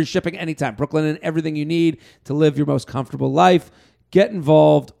 off and free shipping anytime. Brooklinen, everything you need to live your most comfortable life. Get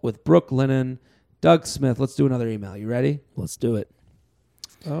involved with Brooklinen. Doug Smith, let's do another email. You ready? Let's do it.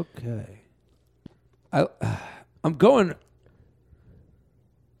 Okay. I'm going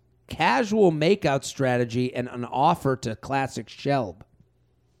casual makeout strategy and an offer to classic Shelb.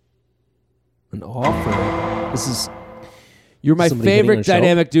 An offer? This is... You're my favorite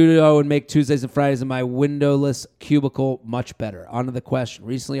dynamic duo and make Tuesdays and Fridays in my windowless cubicle much better. On to the question.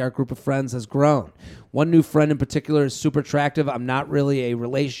 Recently, our group of friends has grown. One new friend in particular is super attractive. I'm not really a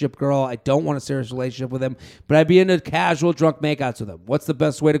relationship girl. I don't want a serious relationship with him, but I'd be into casual drunk makeouts with him. What's the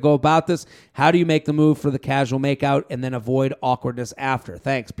best way to go about this? How do you make the move for the casual makeout and then avoid awkwardness after?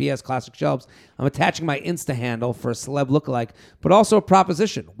 Thanks. P.S. Classic Shelbs. I'm attaching my Insta handle for a celeb lookalike, but also a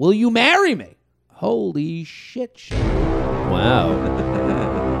proposition. Will you marry me? Holy shit. Wow.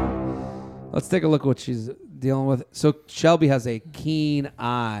 Let's take a look at what she's dealing with. So Shelby has a keen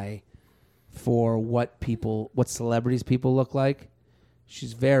eye for what celebrities people look like.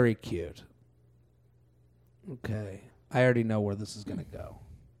 She's very cute. Okay. I already know where this is going to go.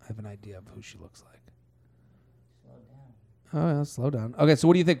 I have an idea of who she looks like. Slow down. Oh, yeah, slow down. Okay, so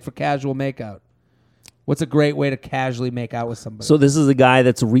what do you think for casual makeout? What's a great way to casually make out with somebody? So this is a guy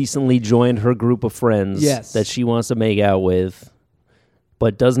that's recently joined her group of friends that she wants to make out with,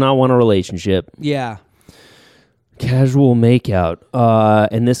 but does not want a relationship. Yeah. Casual makeout.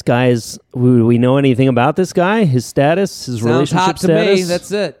 And this guy's... Do we know anything about this guy? His status? His relationship status? Sounds hot to me.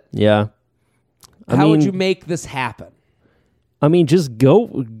 That's it. Yeah. How would you make this happen? I mean, just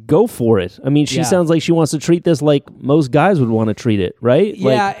go for it. I mean, she sounds like she wants to treat this like most guys would want to treat it, right?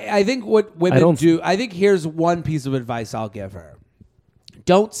 Yeah, I think what women do... I think here's one piece of advice I'll give her.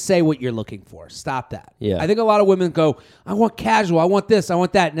 Don't say what you're looking for. Stop that. Yeah. I think a lot of women go, I want casual, I want this, I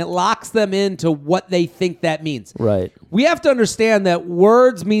want that, and it locks them into what they think that means. Right. We have to understand that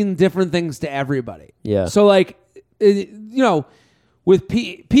words mean different things to everybody. Yeah. So, with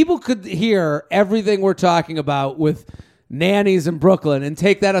people could hear everything we're talking about with nannies in Brooklyn and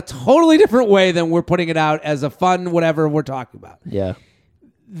take that a totally different way than we're putting it out as a fun whatever we're talking about. Yeah.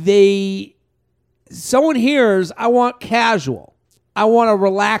 Someone hears, I want casual. I want a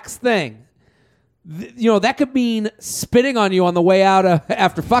relaxed thing. That could mean spitting on you on the way out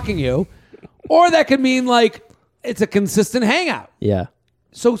after fucking you, or that could mean like it's a consistent hangout. Yeah.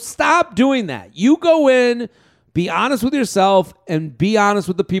 So stop doing that. You go in, be honest with yourself, and be honest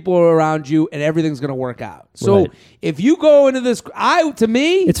with the people around you, and everything's going to work out. So if you go into this, to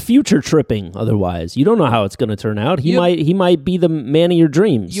me, it's future tripping. Otherwise, you don't know how it's going to turn out. He might be the man of your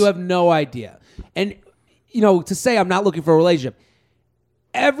dreams. You have no idea. And to say I'm not looking for a relationship,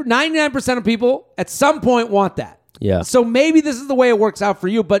 99% of people at some point want that. Yeah. So maybe this is the way it works out for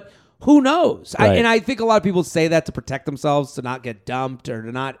you. But Who knows? Right. And I think a lot of people say that to protect themselves, to not get dumped or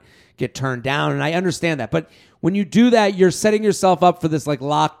to not get turned down. And I understand that. But when you do that, you're setting yourself up for this like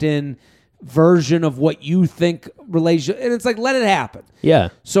locked in version of what you think relationship. And it's like, let it happen. Yeah.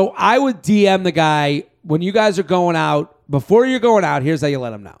 So I would DM the guy when you guys are going out. Before you're going out, here's how you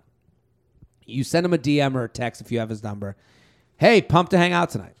let him know. You send him a DM or a text if you have his number. Hey, pumped to hang out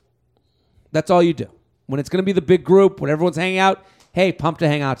tonight. That's all you do. When it's going to be the big group, when everyone's hanging out, hey, pumped to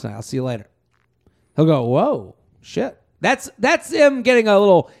hang out tonight. I'll see you later. He'll go, whoa, shit. That's him getting a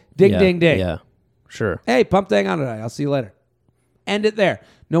little ding, ding, ding. Yeah, sure. Hey, pumped to hang out tonight. I'll see you later. End it there.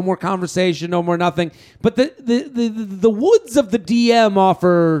 No more conversation, no more nothing. But the woods of the DM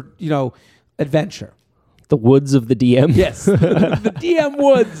offer, adventure. The woods of the DM? Yes. the DM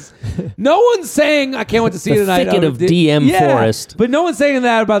woods. No one's saying, I can't wait to see you tonight. Thicket of DM forest. But no one's saying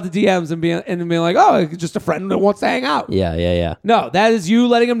that about the DMs and being like, oh, it's just a friend that wants to hang out. Yeah. No, that is you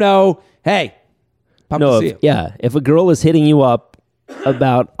letting him know, hey, pumped to see you. Yeah, if a girl is hitting you up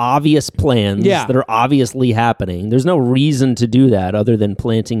about obvious plans that are obviously happening, there's no reason to do that other than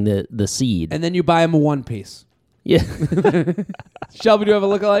planting the seed. And then you buy him a one piece. Yeah. Shelby, do you have a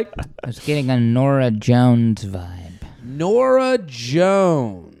lookalike? I was getting a Norah Jones vibe. Norah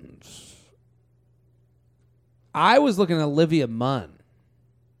Jones. I was looking at Olivia Munn.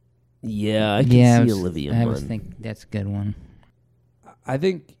 Yeah, I can see Olivia Munn. I was thinking that's a good one. I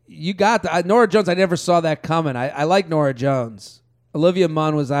think you got that. Norah Jones, I never saw that coming. I like Norah Jones. Olivia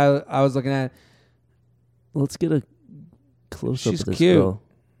Munn was I was looking at. Let's get a close-up of this cute. girl.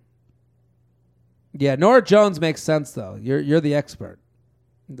 Yeah, Norah Jones makes sense, though. You're the expert.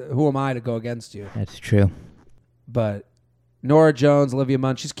 Who am I to go against you? That's true. But Norah Jones, Olivia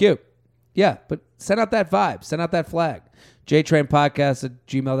Munn, she's cute. Yeah, but send out that vibe. Send out that flag.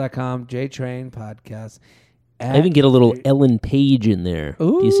 jtrainpodcast@gmail.com. jtrainpodcast. I even get a little Ellen Page in there.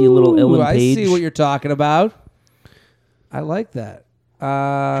 Do you see a little Ellen Page? I see what you're talking about. I like that.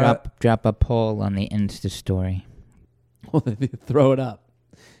 Drop a poll on the Insta story. Throw it up.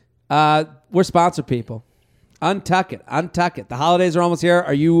 We're sponsored, people. Untuck it. The holidays are almost here.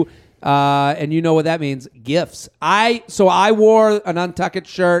 Are you? And you know what that means. Gifts. I wore an Untuck It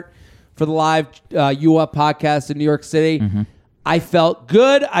shirt for the live You Up podcast in New York City. Mm-hmm. I felt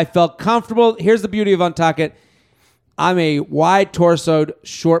good. I felt comfortable. Here's the beauty of Untuck It. I'm a wide-torsoed,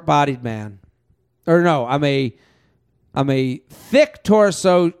 short-bodied man. Or no, I'm a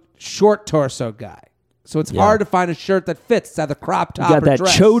thick-torso, short-torso guy. So it's hard to find a shirt that fits. It's either crop top or dress. You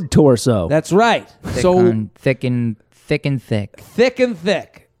got that chode torso. That's right. Thick and thick. Thick and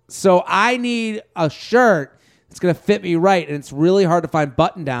thick. So I need a shirt that's going to fit me right. And it's really hard to find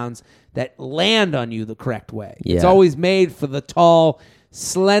button-downs that land on you the correct way. Yeah. It's always made for the tall,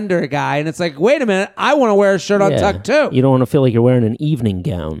 slender guy. And it's like, wait a minute, I want to wear a shirt untucked too. You don't want to feel like you're wearing an evening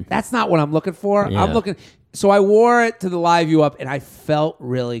gown. That's not what I'm looking for. Yeah. So I wore it to the live You Up, and I felt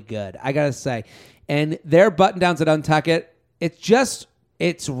really good, I got to say. And their button-downs at Untuck It,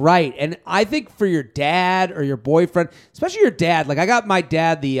 it's right. And I think for your dad or your boyfriend, especially your dad, like I got my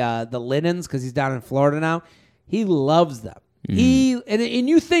dad the linens because he's down in Florida now. He loves them. And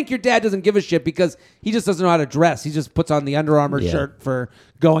you think your dad doesn't give a shit because he just doesn't know how to dress. He just puts on the Under Armour shirt for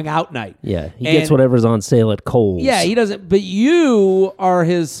going out night. Yeah, he gets whatever's on sale at Kohl's. Yeah, he doesn't. But you are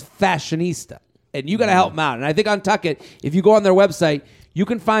his fashionista, and you got to help him out. And I think Untuck It, if you go on their website, you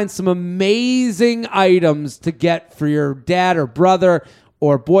can find some amazing items to get for your dad or brother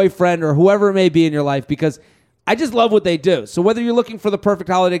or boyfriend or whoever it may be in your life, because I just love what they do. So whether you're looking for the perfect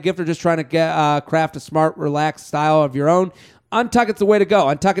holiday gift or just trying to get craft a smart, relaxed style of your own, Untuck It's the way to go.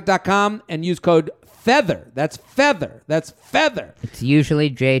 Untuckit.com and use code FEATHER. That's feather. That's feather. It's usually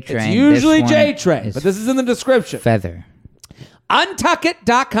J-Train. It's usually J-Train, but this is in the description. Feather.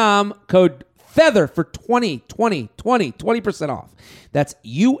 Untuckit.com, code FEATHER for 20% off. That's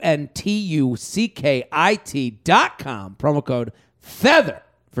UNTUCKIT.com, promo code FEATHER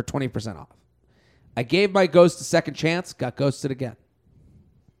for 20% off. I gave my ghost a second chance, got ghosted again.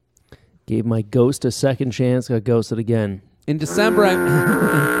 Gave my ghost a second chance, got ghosted again. In December,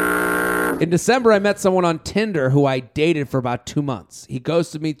 I met someone on Tinder who I dated for about 2 months. He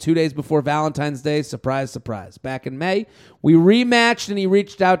ghosted me 2 days before Valentine's Day. Surprise, surprise. Back in May, we rematched, and he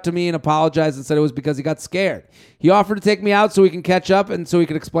reached out to me and apologized and said it was because he got scared. He offered to take me out so we can catch up and so he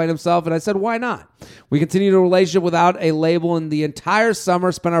could explain himself, and I said, why not? We continued a relationship without a label in the entire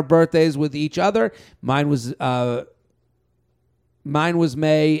summer, spent our birthdays with each other. Mine was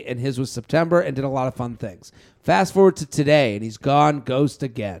May and his was September, and did a lot of fun things. Fast forward to today, and he's gone ghost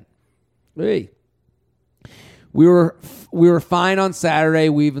again. Hey. We were fine on Saturday.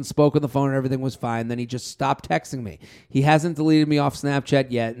 We even spoke on the phone and everything was fine. Then he just stopped texting me. He hasn't deleted me off Snapchat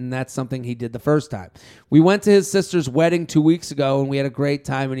yet, and that's something he did the first time. We went to his sister's wedding 2 weeks ago, and we had a great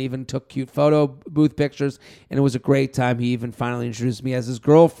time and even took cute photo booth pictures, and it was a great time. He even finally introduced me as his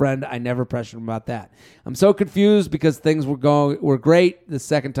girlfriend. I never pressured him about that. I'm so confused because things were great the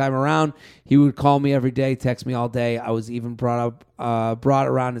second time around. He would call me every day, text me all day. I was even brought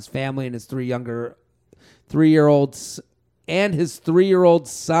around his family and his three-year-old and his 3-year-old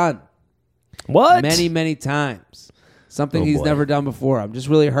son. What? Many, many times. Something he's never done before. I'm just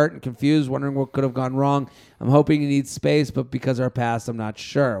really hurt and confused, wondering what could have gone wrong. I'm hoping he needs space, but because of our past, I'm not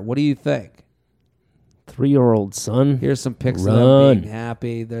sure. What do you think? 3-year-old son? Here's some pics of them being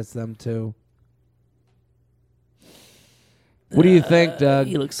happy. There's them too. What do you think, Doug?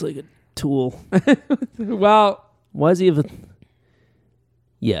 He looks like a tool. Well, why is he have a...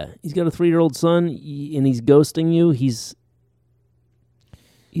 Yeah, he's got a 3-year-old son, and he's ghosting you. He's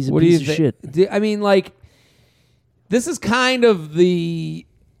a piece of shit. I mean, like, this is kind of the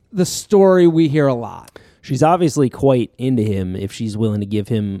story we hear a lot. She's obviously quite into him if she's willing to give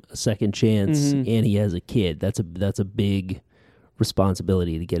him a second chance, and he has a kid. That's a big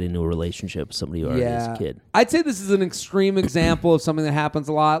responsibility to get into a relationship with somebody who already has a kid. I'd say this is an extreme example of something that happens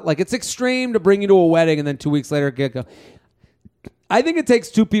a lot. Like, it's extreme to bring you to a wedding and then 2 weeks later get go. I think it takes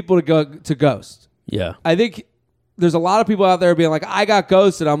two people to ghost. Yeah. I think there's a lot of people out there being like, I got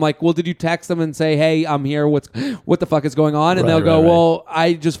ghosted. I'm like, well, did you text them and say, hey, I'm here. What the fuck is going on? And they'll go, well,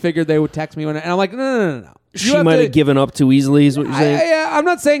 I just figured they would text me. And I'm like, no. She might have given up too easily is what you're saying? I'm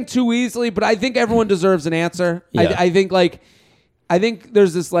not saying too easily, but I think everyone deserves an answer. Yeah. I think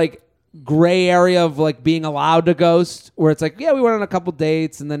there's this like gray area of like being allowed to ghost where it's like, yeah, we went on a couple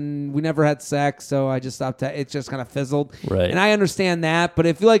dates and then we never had sex, so I just stopped. It just kind of fizzled. Right. And I understand that, but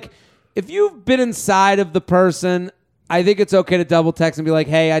if you've been inside of the person, I think it's okay to double text and be like,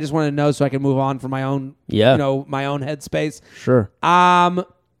 hey, I just want to know so I can move on from my own, my own headspace. Sure.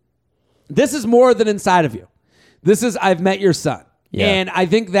 This is more than inside of you. This is, I've met your son. Yeah. And I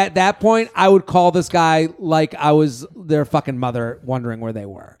think that point, I would call this guy like I was their fucking mother wondering where they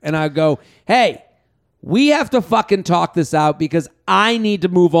were. And I'd go, hey, we have to fucking talk this out because I need to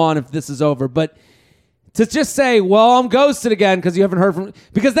move on if this is over. But to just say, well, I'm ghosted again because you haven't heard from...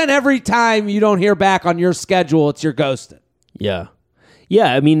 Because then every time you don't hear back on your schedule, it's you're ghosted. Yeah.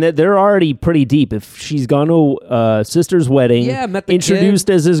 Yeah, I mean, they're already pretty deep. If she's gone to sister's wedding, met the introduced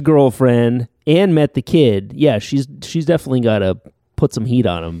kid as his girlfriend, and met the kid, she's definitely got to put some heat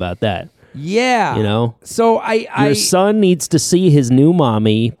on him about that. Yeah. You know? So Your son needs to see his new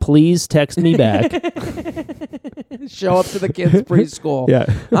mommy. Please text me back. Show up to the kid's preschool.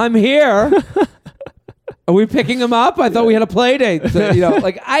 Yeah. I'm here. Are we picking him up? I thought we had a play date. So,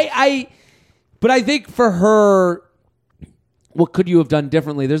 but I think for her, what could you have done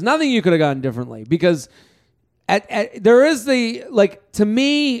differently? There's nothing you could have done differently because there is to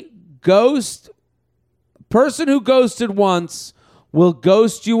me, person who ghosted once will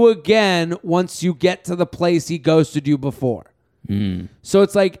ghost you again once you get to the place he ghosted you before. So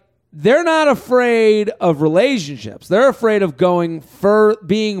it's like they're not afraid of relationships. They're afraid of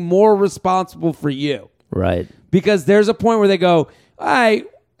being more responsible for you. Right. Because there's a point where they go, all right,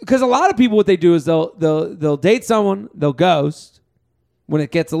 because a lot of people, what they do is they'll date someone, they'll ghost when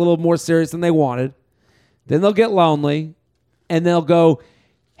it gets a little more serious than they wanted. Then they'll get lonely and they'll go,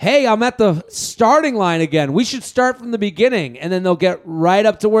 hey, I'm at the starting line again. We should start from the beginning. And then they'll get right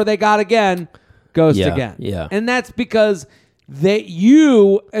up to where they got again, ghost again. Yeah. And that's because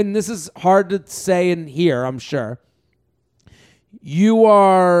and this is hard to say and hear, I'm sure, you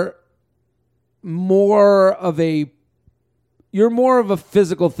are more of a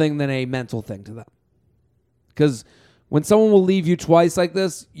physical thing than a mental thing to them. Because when someone will leave you twice like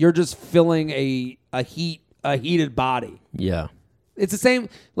this, you're just filling a heated body. Yeah. It's the same,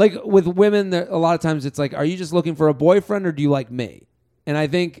 like with women, a lot of times it's like, are you just looking for a boyfriend or do you like me? And I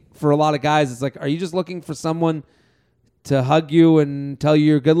think for a lot of guys, it's like, are you just looking for someone to hug you and tell you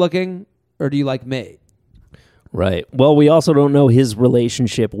you're good looking or do you like me? Right. Well, we also don't know his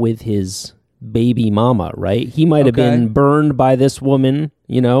relationship with his baby mama, right? He might have been burned by this woman,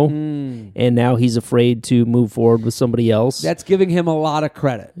 and now he's afraid to move forward with somebody else. That's giving him a lot of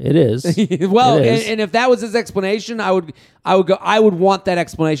credit. It is. Well, it is. And if that was his explanation, I would want that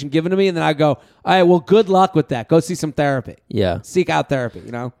explanation given to me, and then I'd go, all right, well, good luck with that. Go see some therapy. Yeah. Seek out therapy,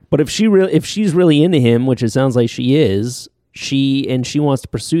 But if she's really into him, which it sounds like she is, she wants to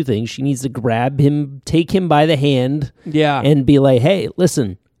pursue things, she needs to grab him, take him by the hand, yeah, and be like, hey,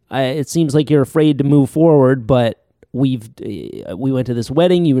 listen, it seems like you're afraid to move forward, but we went to this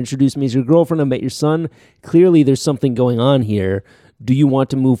wedding. You introduced me as your girlfriend. I met your son. Clearly, there's something going on here. Do you want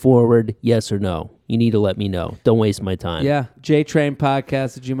to move forward? Yes or no? You need to let me know. Don't waste my time. Yeah.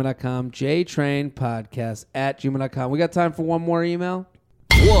 jtrainpodcast@gmail.com. jtrainpodcast@gmail.com. We got time for one more email?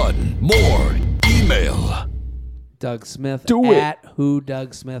 One more email. Doug Smith Do it. at Who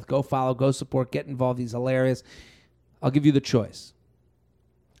Doug Smith. Go follow, go support, get involved. He's hilarious. I'll give you the choice.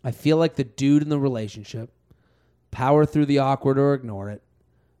 I feel like the dude in the relationship. Power through the awkward or ignore it.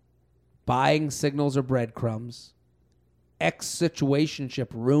 Buying signals or breadcrumbs. Ex-situationship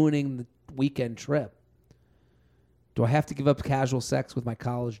ruining the weekend trip. Do I have to give up casual sex with my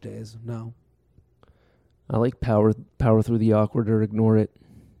college days? No. I like power through the awkward or ignore it.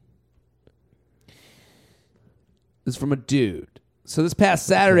 This is from a dude. So this past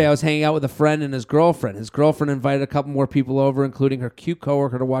Saturday, I was hanging out with a friend and his girlfriend. His girlfriend invited a couple more people over, including her cute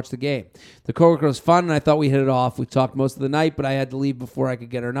coworker, to watch the game. The coworker was fun, and I thought we hit it off. We talked most of the night, but I had to leave before I could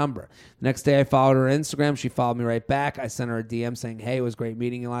get her number. The next day, I followed her on Instagram. She followed me right back. I sent her a DM saying, hey, it was great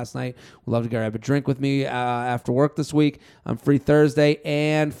meeting you last night. Would love to grab a drink with me after work this week. I'm free Thursday,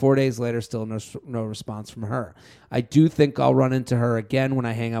 and 4 days later, still no response from her. I do think I'll run into her again when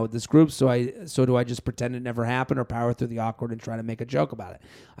I hang out with this group, so do I just pretend it never happened or power through the awkward and try to make a joke about it?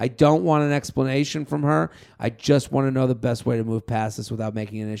 I don't want an explanation from her. I just want to know the best way to move past this without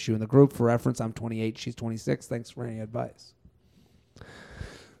making an issue in the group. For reference, I'm 28, she's 26. Thanks for any advice.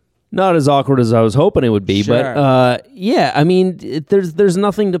 Not as awkward as I was hoping it would be, Sure. but yeah, I mean, there's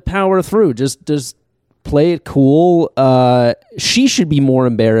nothing to power through. Just play it cool. She should be more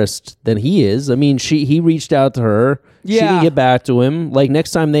embarrassed than he is. I mean, he reached out to her. Yeah. She didn't get back to him. Like,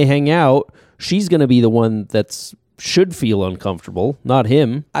 next time they hang out, she's going to be the one should feel uncomfortable, not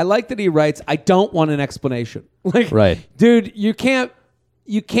him. I like that he writes, I don't want an explanation. Like, right. Dude, you can't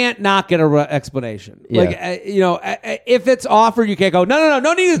not get an explanation. Yeah. Like, if it's offered, you can't go,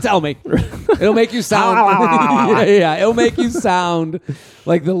 no need to tell me. It'll make you sound, it'll make you sound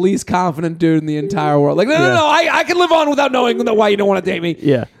like the least confident dude in the entire world. Like, no, I can live on without knowing why you don't want to date me.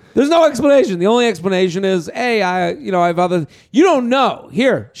 Yeah. There's no explanation. The only explanation is, hey, I have other. You don't know.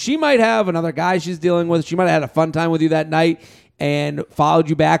 Here, she might have another guy she's dealing with. She might have had a fun time with you that night and followed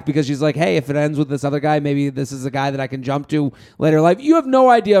you back because she's like, hey, if it ends with this other guy, maybe this is a guy that I can jump to later in life. You have no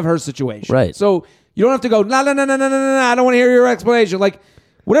idea of her situation, right? So you don't have to go, no. I don't want to hear your explanation. Like,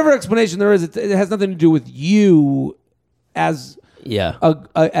 whatever explanation there is, it has nothing to do with you as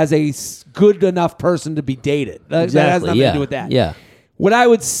as a good enough person to be dated. That has nothing to do with that. Yeah. What I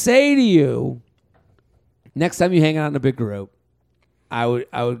would say to you, next time you hang out in a big group, I would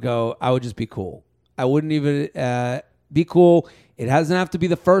just be cool. I wouldn't even be cool. It doesn't have to be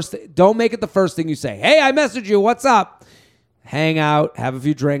the first. Don't make it the first thing you say. Hey, I messaged you. What's up? Hang out, have a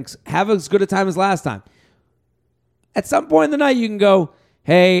few drinks, have as good a time as last time. At some point in the night, you can go,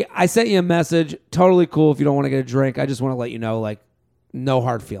 hey, I sent you a message. Totally cool if you don't want to get a drink. I just want to let you know, like, no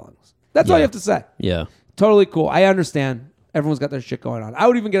hard feelings. That's all you have to say. Yeah. Totally cool. I understand. Everyone's got their shit going on. I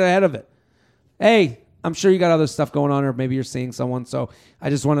would even get ahead of it. Hey, I'm sure you got other stuff going on, or maybe you're seeing someone. So I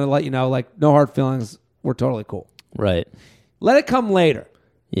just wanted to let you know, like, no hard feelings. We're totally cool. Right. Let it come later.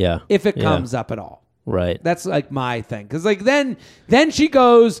 Yeah. If it comes up at all. Right. That's like my thing. Because like then she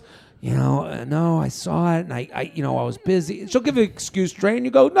goes, no, I saw it, and I was busy. She'll give an excuse straight, and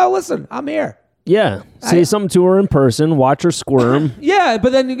you go, no, listen, I'm here. Yeah. Say something to her in person. Watch her squirm. Yeah,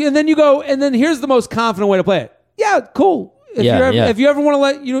 but then you go, and then here's the most confident way to play it. Yeah, cool. If you ever want to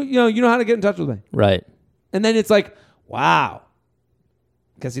let you know how to get in touch with me. Right. And then it's like, wow.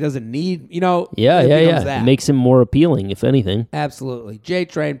 Because he doesn't need, Yeah. That. It makes him more appealing, if anything. Absolutely.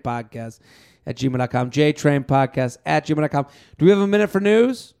 jtrainpodcast@gmail.com. jtrainpodcast@gmail.com. Do we have a minute for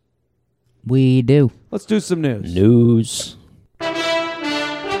news? We do. Let's do some news. News.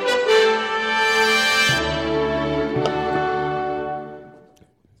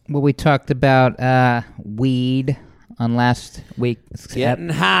 Well, we talked about weed on last week's Getting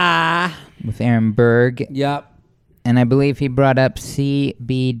high. with Aaron Berg. Yep. And I believe he brought up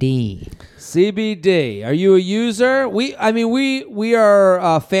CBD. CBD. Are you a user? We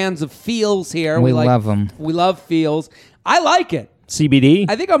are fans of feels here. We love them. We love feels. I like it. CBD?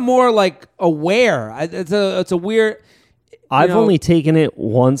 I think I'm more like aware. It's a weird. I've only taken it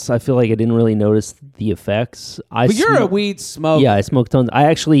once. I feel like I didn't really notice the effects. But you're a weed smoker. Yeah, I smoke tons. I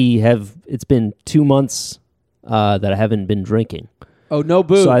actually have. It's been 2 months that I haven't been drinking. Oh, no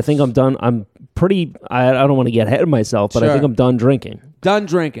booze. So I think I'm done. I'm pretty. I don't want to get ahead of myself, but I think I'm done drinking. Done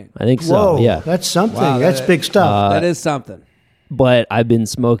drinking. I think so. Whoa, yeah, that's something. Wow, that's big stuff. That is something. But I've been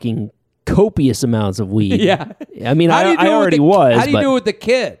smoking copious amounts of weed. Yeah. I mean, I already was. How do you do it with the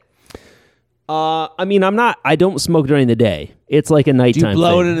kid? I mean, I don't smoke during the day. It's like a nighttime Do you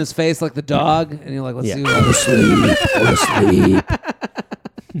blow thing. it in his face like the dog? And you're like, let's see Go to sleep. Go to sleep.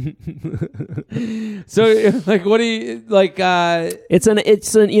 So, like, what do you, like, It's an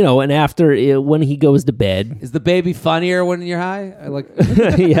and after, when he goes to bed. is the baby funnier when you're high? I like,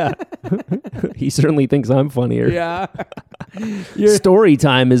 Yeah. He certainly thinks I'm funnier. yeah. Story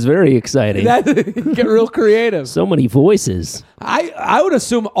time is very exciting. Get real creative. So many voices. I would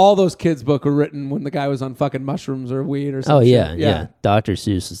assume all those kids' books were written when the guy was on fucking mushrooms or weed or something. Oh, yeah. Dr.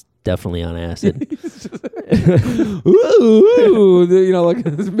 Seuss is definitely on acid. Ooh, like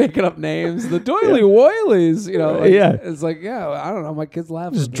making up names. The Doily Woilies, Yeah. It's like, I don't know. My kids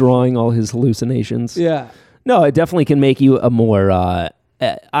laugh. Just drawing all his hallucinations. Yeah. No, it definitely can make you a more...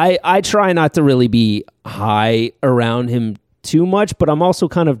 I try not to really be high around him too much, but I'm also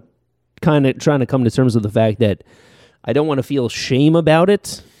kind of trying to come to terms with the fact that I don't want to feel shame about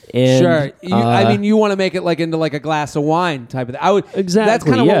it. And, sure. I mean, you want to make it like into like a glass of wine type of thing. Exactly. That's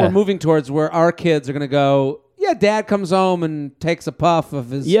kind of what we're moving towards, where our kids are going to go, yeah, dad comes home and takes a puff of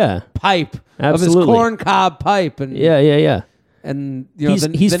his pipe, absolutely. of his corn cob pipe. And yeah. And, He's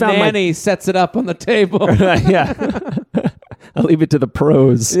the found nanny sets it up on the table. Yeah. I'll leave it to the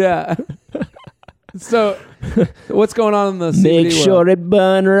pros. Yeah. So, what's going on in the CBD Make sure world? it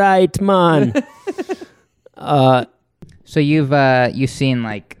burn right, man. So you've seen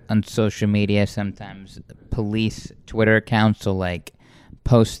like on social media sometimes police Twitter accounts will like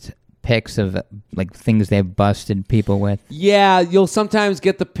post pics of like things they've busted people with. Yeah, you'll sometimes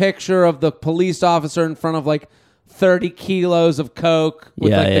get the picture of the police officer in front of like 30 kilos of coke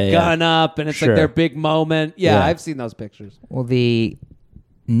with the gun up, and it's like their big moment. Yeah, I've seen those pictures. Well, the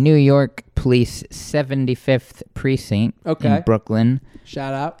New York Police 75th Precinct in Brooklyn,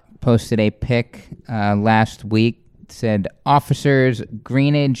 shout out, posted a pic last week. It said officers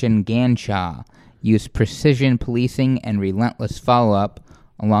Greenidge and Ganshaw used precision policing and relentless follow-up,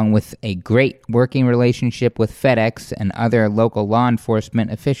 along with a great working relationship with FedEx and other local law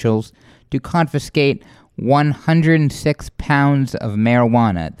enforcement officials, to confiscate 106 pounds of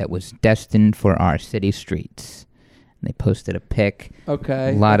marijuana that was destined for our city streets. And they posted a pic.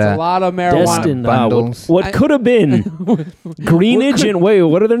 Okay. A lot of marijuana. Destined, bundles. what could have been? Greenidge and wait,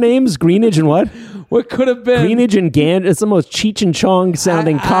 what are their names? Greenidge and what? What could have been? Greenidge and Gand. It's the most Cheech and Chong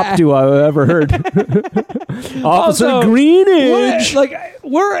sounding cop duo I've ever heard. Officer Also, Greenidge.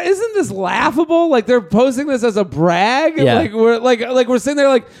 Isn't this laughable? Like they're posting this as a brag. Yeah. Like we're sitting there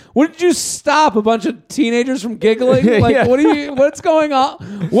like, what did you stop a bunch of teenagers from giggling? Like Yeah. what's going on?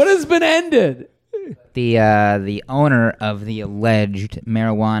 What has been ended? The owner of the alleged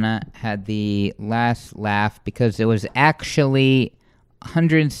marijuana had the last laugh because it was actually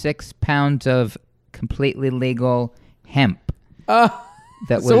 106 pounds of completely legal hemp. So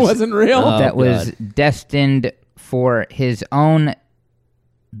it wasn't real? That was destined for his own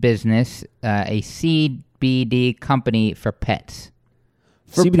business, a CBD company for pets.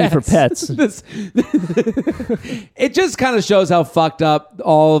 CBD for pets. It just kind of shows how fucked up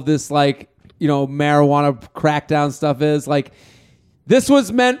all of this, marijuana crackdown stuff is. Like, this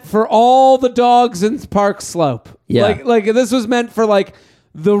was meant for all the dogs in Park Slope. Yeah. Like this was meant for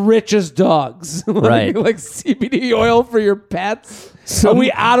the richest dogs. Right. Like CBD oil for your pets. Are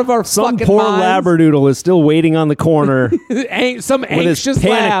we out of our Some fucking poor minds? labradoodle is still waiting on the corner Some with anxious his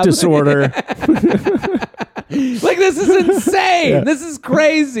panic lab. disorder. This is insane. Yeah. This is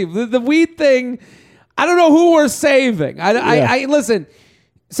crazy. The weed thing, I don't know who we're saving. I listen,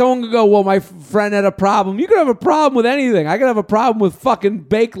 someone could go, well, my friend had a problem. You could have a problem with anything. I could have a problem with fucking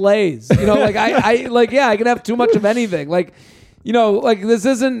baked Lays. I can have too much of anything. This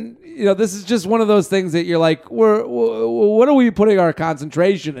isn't, this is just one of those things that you're like, what are we putting our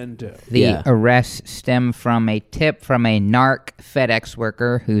concentration into? The arrests stem from a tip from a narc FedEx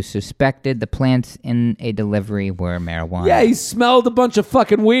worker who suspected the plants in a delivery were marijuana. Yeah, he smelled a bunch of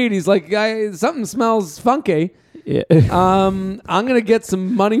fucking weed. He's like, something smells funky. Yeah. I'm gonna get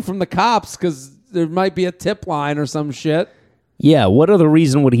some money from the cops because there might be a tip line or some shit. Yeah, what other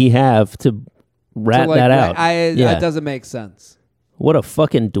reason would he have to rat that out? That doesn't make sense. What a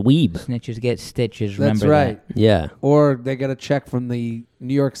fucking dweeb. Snitches get stitches. That's Remember right. that. Yeah. Or they get a check from the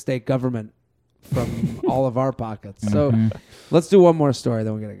New York State government from all of our pockets. So let's do one more story,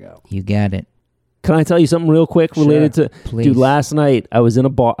 then we're gonna go. You got it. Can I tell you something real quick related to? Please. Dude, last night I was at a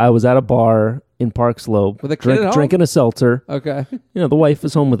bar in Park Slope With a kid at home? drinking a seltzer. Okay. The wife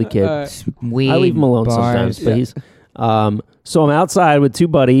is home with the kid. Weed, I leave him alone bars. sometimes, but he's. So I'm outside with two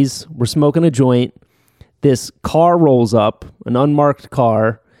buddies. We're smoking a joint. This car rolls up, an unmarked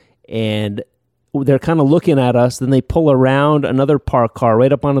car, and they're kind of looking at us. Then they pull around another parked car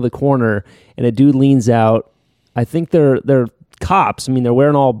right up onto the corner, and a dude leans out. I think they're cops. I mean, they're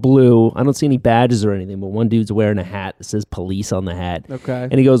wearing all blue. I don't see any badges or anything, but one dude's wearing a hat that says police on the hat. Okay.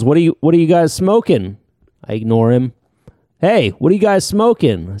 And he goes, What are you guys smoking? I ignore him. Hey, what are you guys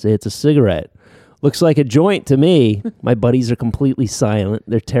smoking? I say, it's a cigarette. Looks like a joint to me. My buddies are completely silent.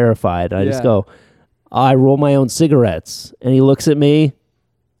 They're terrified. I just go, I roll my own cigarettes. And he looks at me,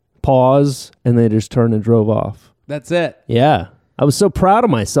 pause, and they just turned and drove off. That's it. Yeah. I was so proud of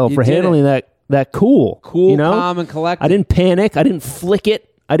myself for handling that cool. Cool, you know? calm, and collected. I didn't panic. I didn't flick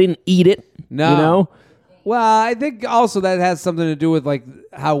it. I didn't eat it. No. You know? Well, I think also that has something to do with like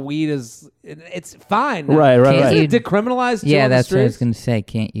how weed is. It's fine. Now. Right. Can't Isn't it decriminalized? Yeah, on the that's what I was streets? going to say.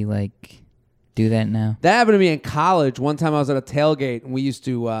 Can't you, like, do that now? That happened to me in college. One time I was at a tailgate and we used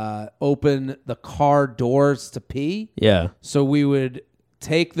to open the car doors to pee. Yeah. So we would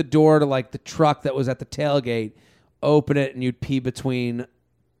take the door to like the truck that was at the tailgate, open it, and you'd pee between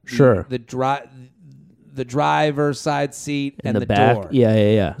the driver's side seat and the back. door. Yeah.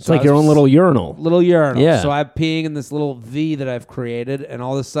 It's So like I your was own little urinal. Little urinal. Yeah. So I'm peeing in this little V that I've created, and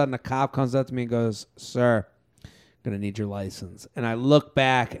all of a sudden a cop comes up to me and goes, "Sir, I'm going to need your license." And I look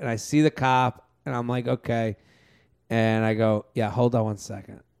back and I see the cop, and I'm like, okay. And I go, yeah, hold on one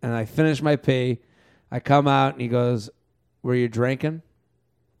second. And I finish my pee. I come out, and he goes, "Were you drinking?"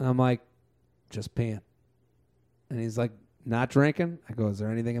 And I'm like, "Just peeing." And he's like, "Not drinking?" I go, "Is there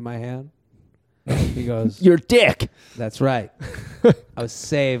anything in my hand?" He goes, Your dick. "That's right. I was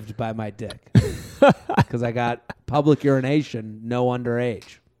saved by my dick because I got public urination, no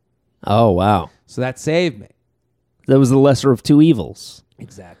underage. Oh, wow. So that saved me." That was the lesser of two evils.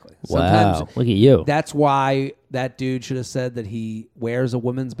 Exactly. Wow. Sometimes Look at you. that's why that dude should have said that he wears a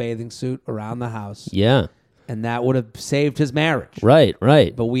woman's bathing suit around the house, Yeah. and that would have saved his marriage. Right.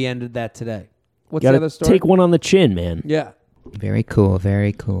 But we ended that today. What's Gotta the other story? take one on the chin, man. Yeah. Very cool.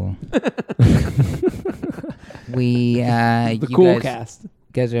 Very cool. The you cool guys, cast.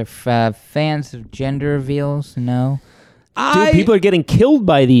 guys are fans of gender reveals? No? Dude, people are getting killed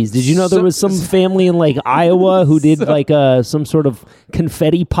by these. Did you know there was some family in like Iowa who did like some sort of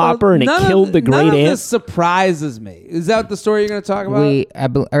confetti popper and it killed the great None of aunt? this surprises me. Is that the story you're going to talk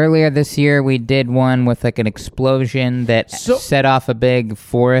about? Earlier this year we did one with like an explosion that set off a big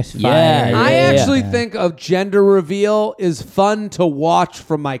forest fire. Yeah, I actually think of gender reveal is fun to watch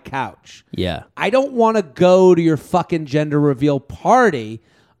from my couch. Yeah. I don't want to go to your fucking gender reveal party.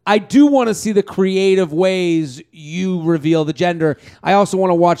 I do want to see the creative ways you reveal the gender. I also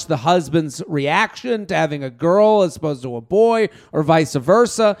want to watch the husband's reaction to having a girl as opposed to a boy or vice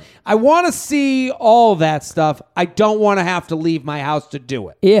versa. I want to see all that stuff. I don't want to have to leave my house to do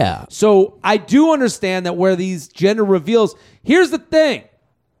it. Yeah. So I do understand that where these gender reveals, here's the thing,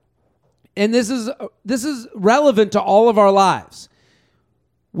 and this is relevant to all of our lives.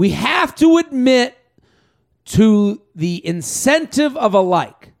 We have to admit to the incentive of a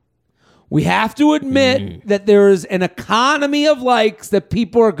like. We have to admit that there is an economy of likes that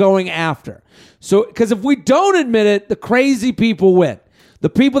people are going after. So, because if we don't admit it, the crazy people win. The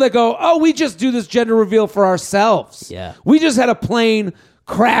people that go, "Oh, we just do this gender reveal for ourselves. Yeah. We just had a plane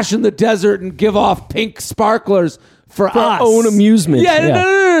crash in the desert and give off pink sparklers for us. our own amusement." Yeah,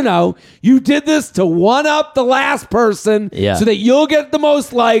 Yeah. No. You did this to one up the last person so that you'll get the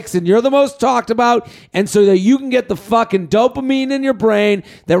most likes and you're the most talked about, and so that you can get the fucking dopamine in your brain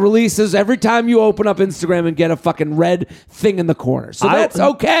that releases every time you open up Instagram and get a fucking red thing in the corner. So that's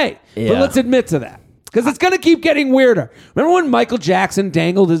okay. But let's admit to that. Because it's going to keep getting weirder. Remember when Michael Jackson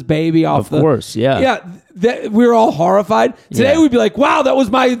dangled his baby off Of course, yeah. Yeah, we were all horrified. Today we'd be like, wow, that was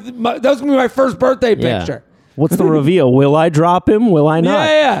that was going to be my first birthday picture. What's the reveal? Will I drop him? Will I not?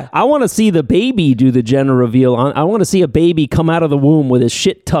 Yeah. I want to see the baby do the gender reveal. I want to see a baby come out of the womb with his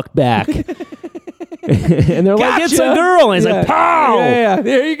shit tucked back. And they're like, it's a girl. And he's like, pow! Yeah.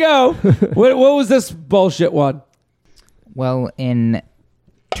 There you go. what was this bullshit one? Well, in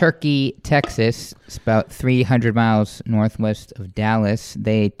Turkey, Texas, it's about 300 miles northwest of Dallas,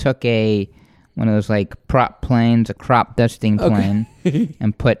 they took one of those like prop planes, a crop dusting plane,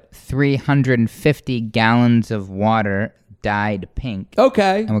 and put 350 gallons of water dyed pink.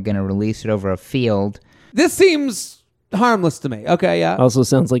 Okay. And we're going to release it over a field. This seems harmless to me. Okay, yeah. Also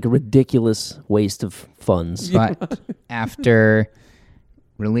sounds like a ridiculous waste of funds. But after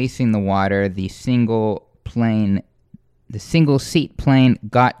releasing the water, the single seat plane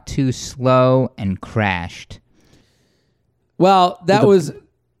got too slow and crashed. Well, that was,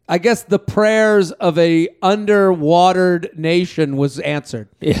 I guess, the prayers of a underwatered nation was answered.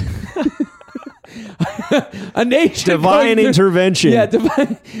 Yeah. a nation Divine intervention.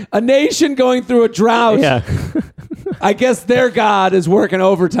 Yeah, a nation going through a drought. Yeah. I guess their God is working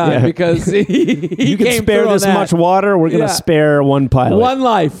overtime because he You can came spare through on this that. much water. We're going to spare one pilot. One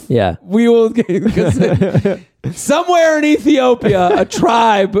life. Yeah. We will. Somewhere in Ethiopia, a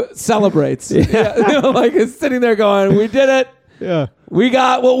tribe celebrates. Yeah. Like it's sitting there going, "We did it. Yeah. We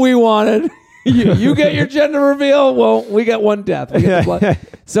got what we wanted." You get your gender reveal. Well, we get one death. We get the blood.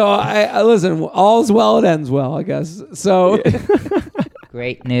 So I listen. All's well, it ends well, I guess. So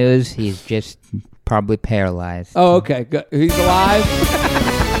Great news. He's just probably paralyzed. oh, okay, good. He's alive.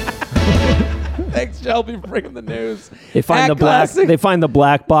 Thanks, Shelby, for bringing the news. They find At the black. Classic- They find the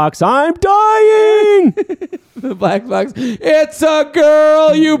black box. I'm dying. The black box. It's a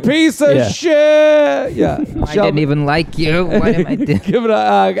girl, you piece of shit. Yeah, I didn't even like you. What am I doing? Give it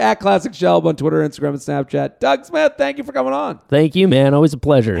a at Classic Shelb on Twitter, Instagram, and Snapchat. Doug Smith, thank you for coming on. Thank you, man. Always a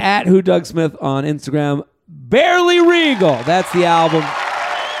pleasure. At Who Doug Smith on Instagram. Barely Regal. That's the album.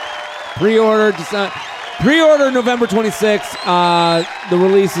 Pre-order November 26th. The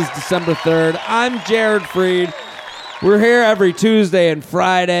release is December 3rd. I'm Jared Freed. We're here every Tuesday and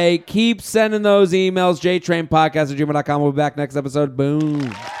Friday. Keep sending those emails. jtrainpodcast@gmail.com. We'll be back next episode. Boom.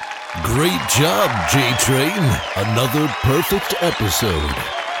 Great job, J-Train. Another perfect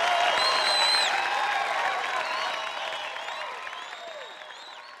episode.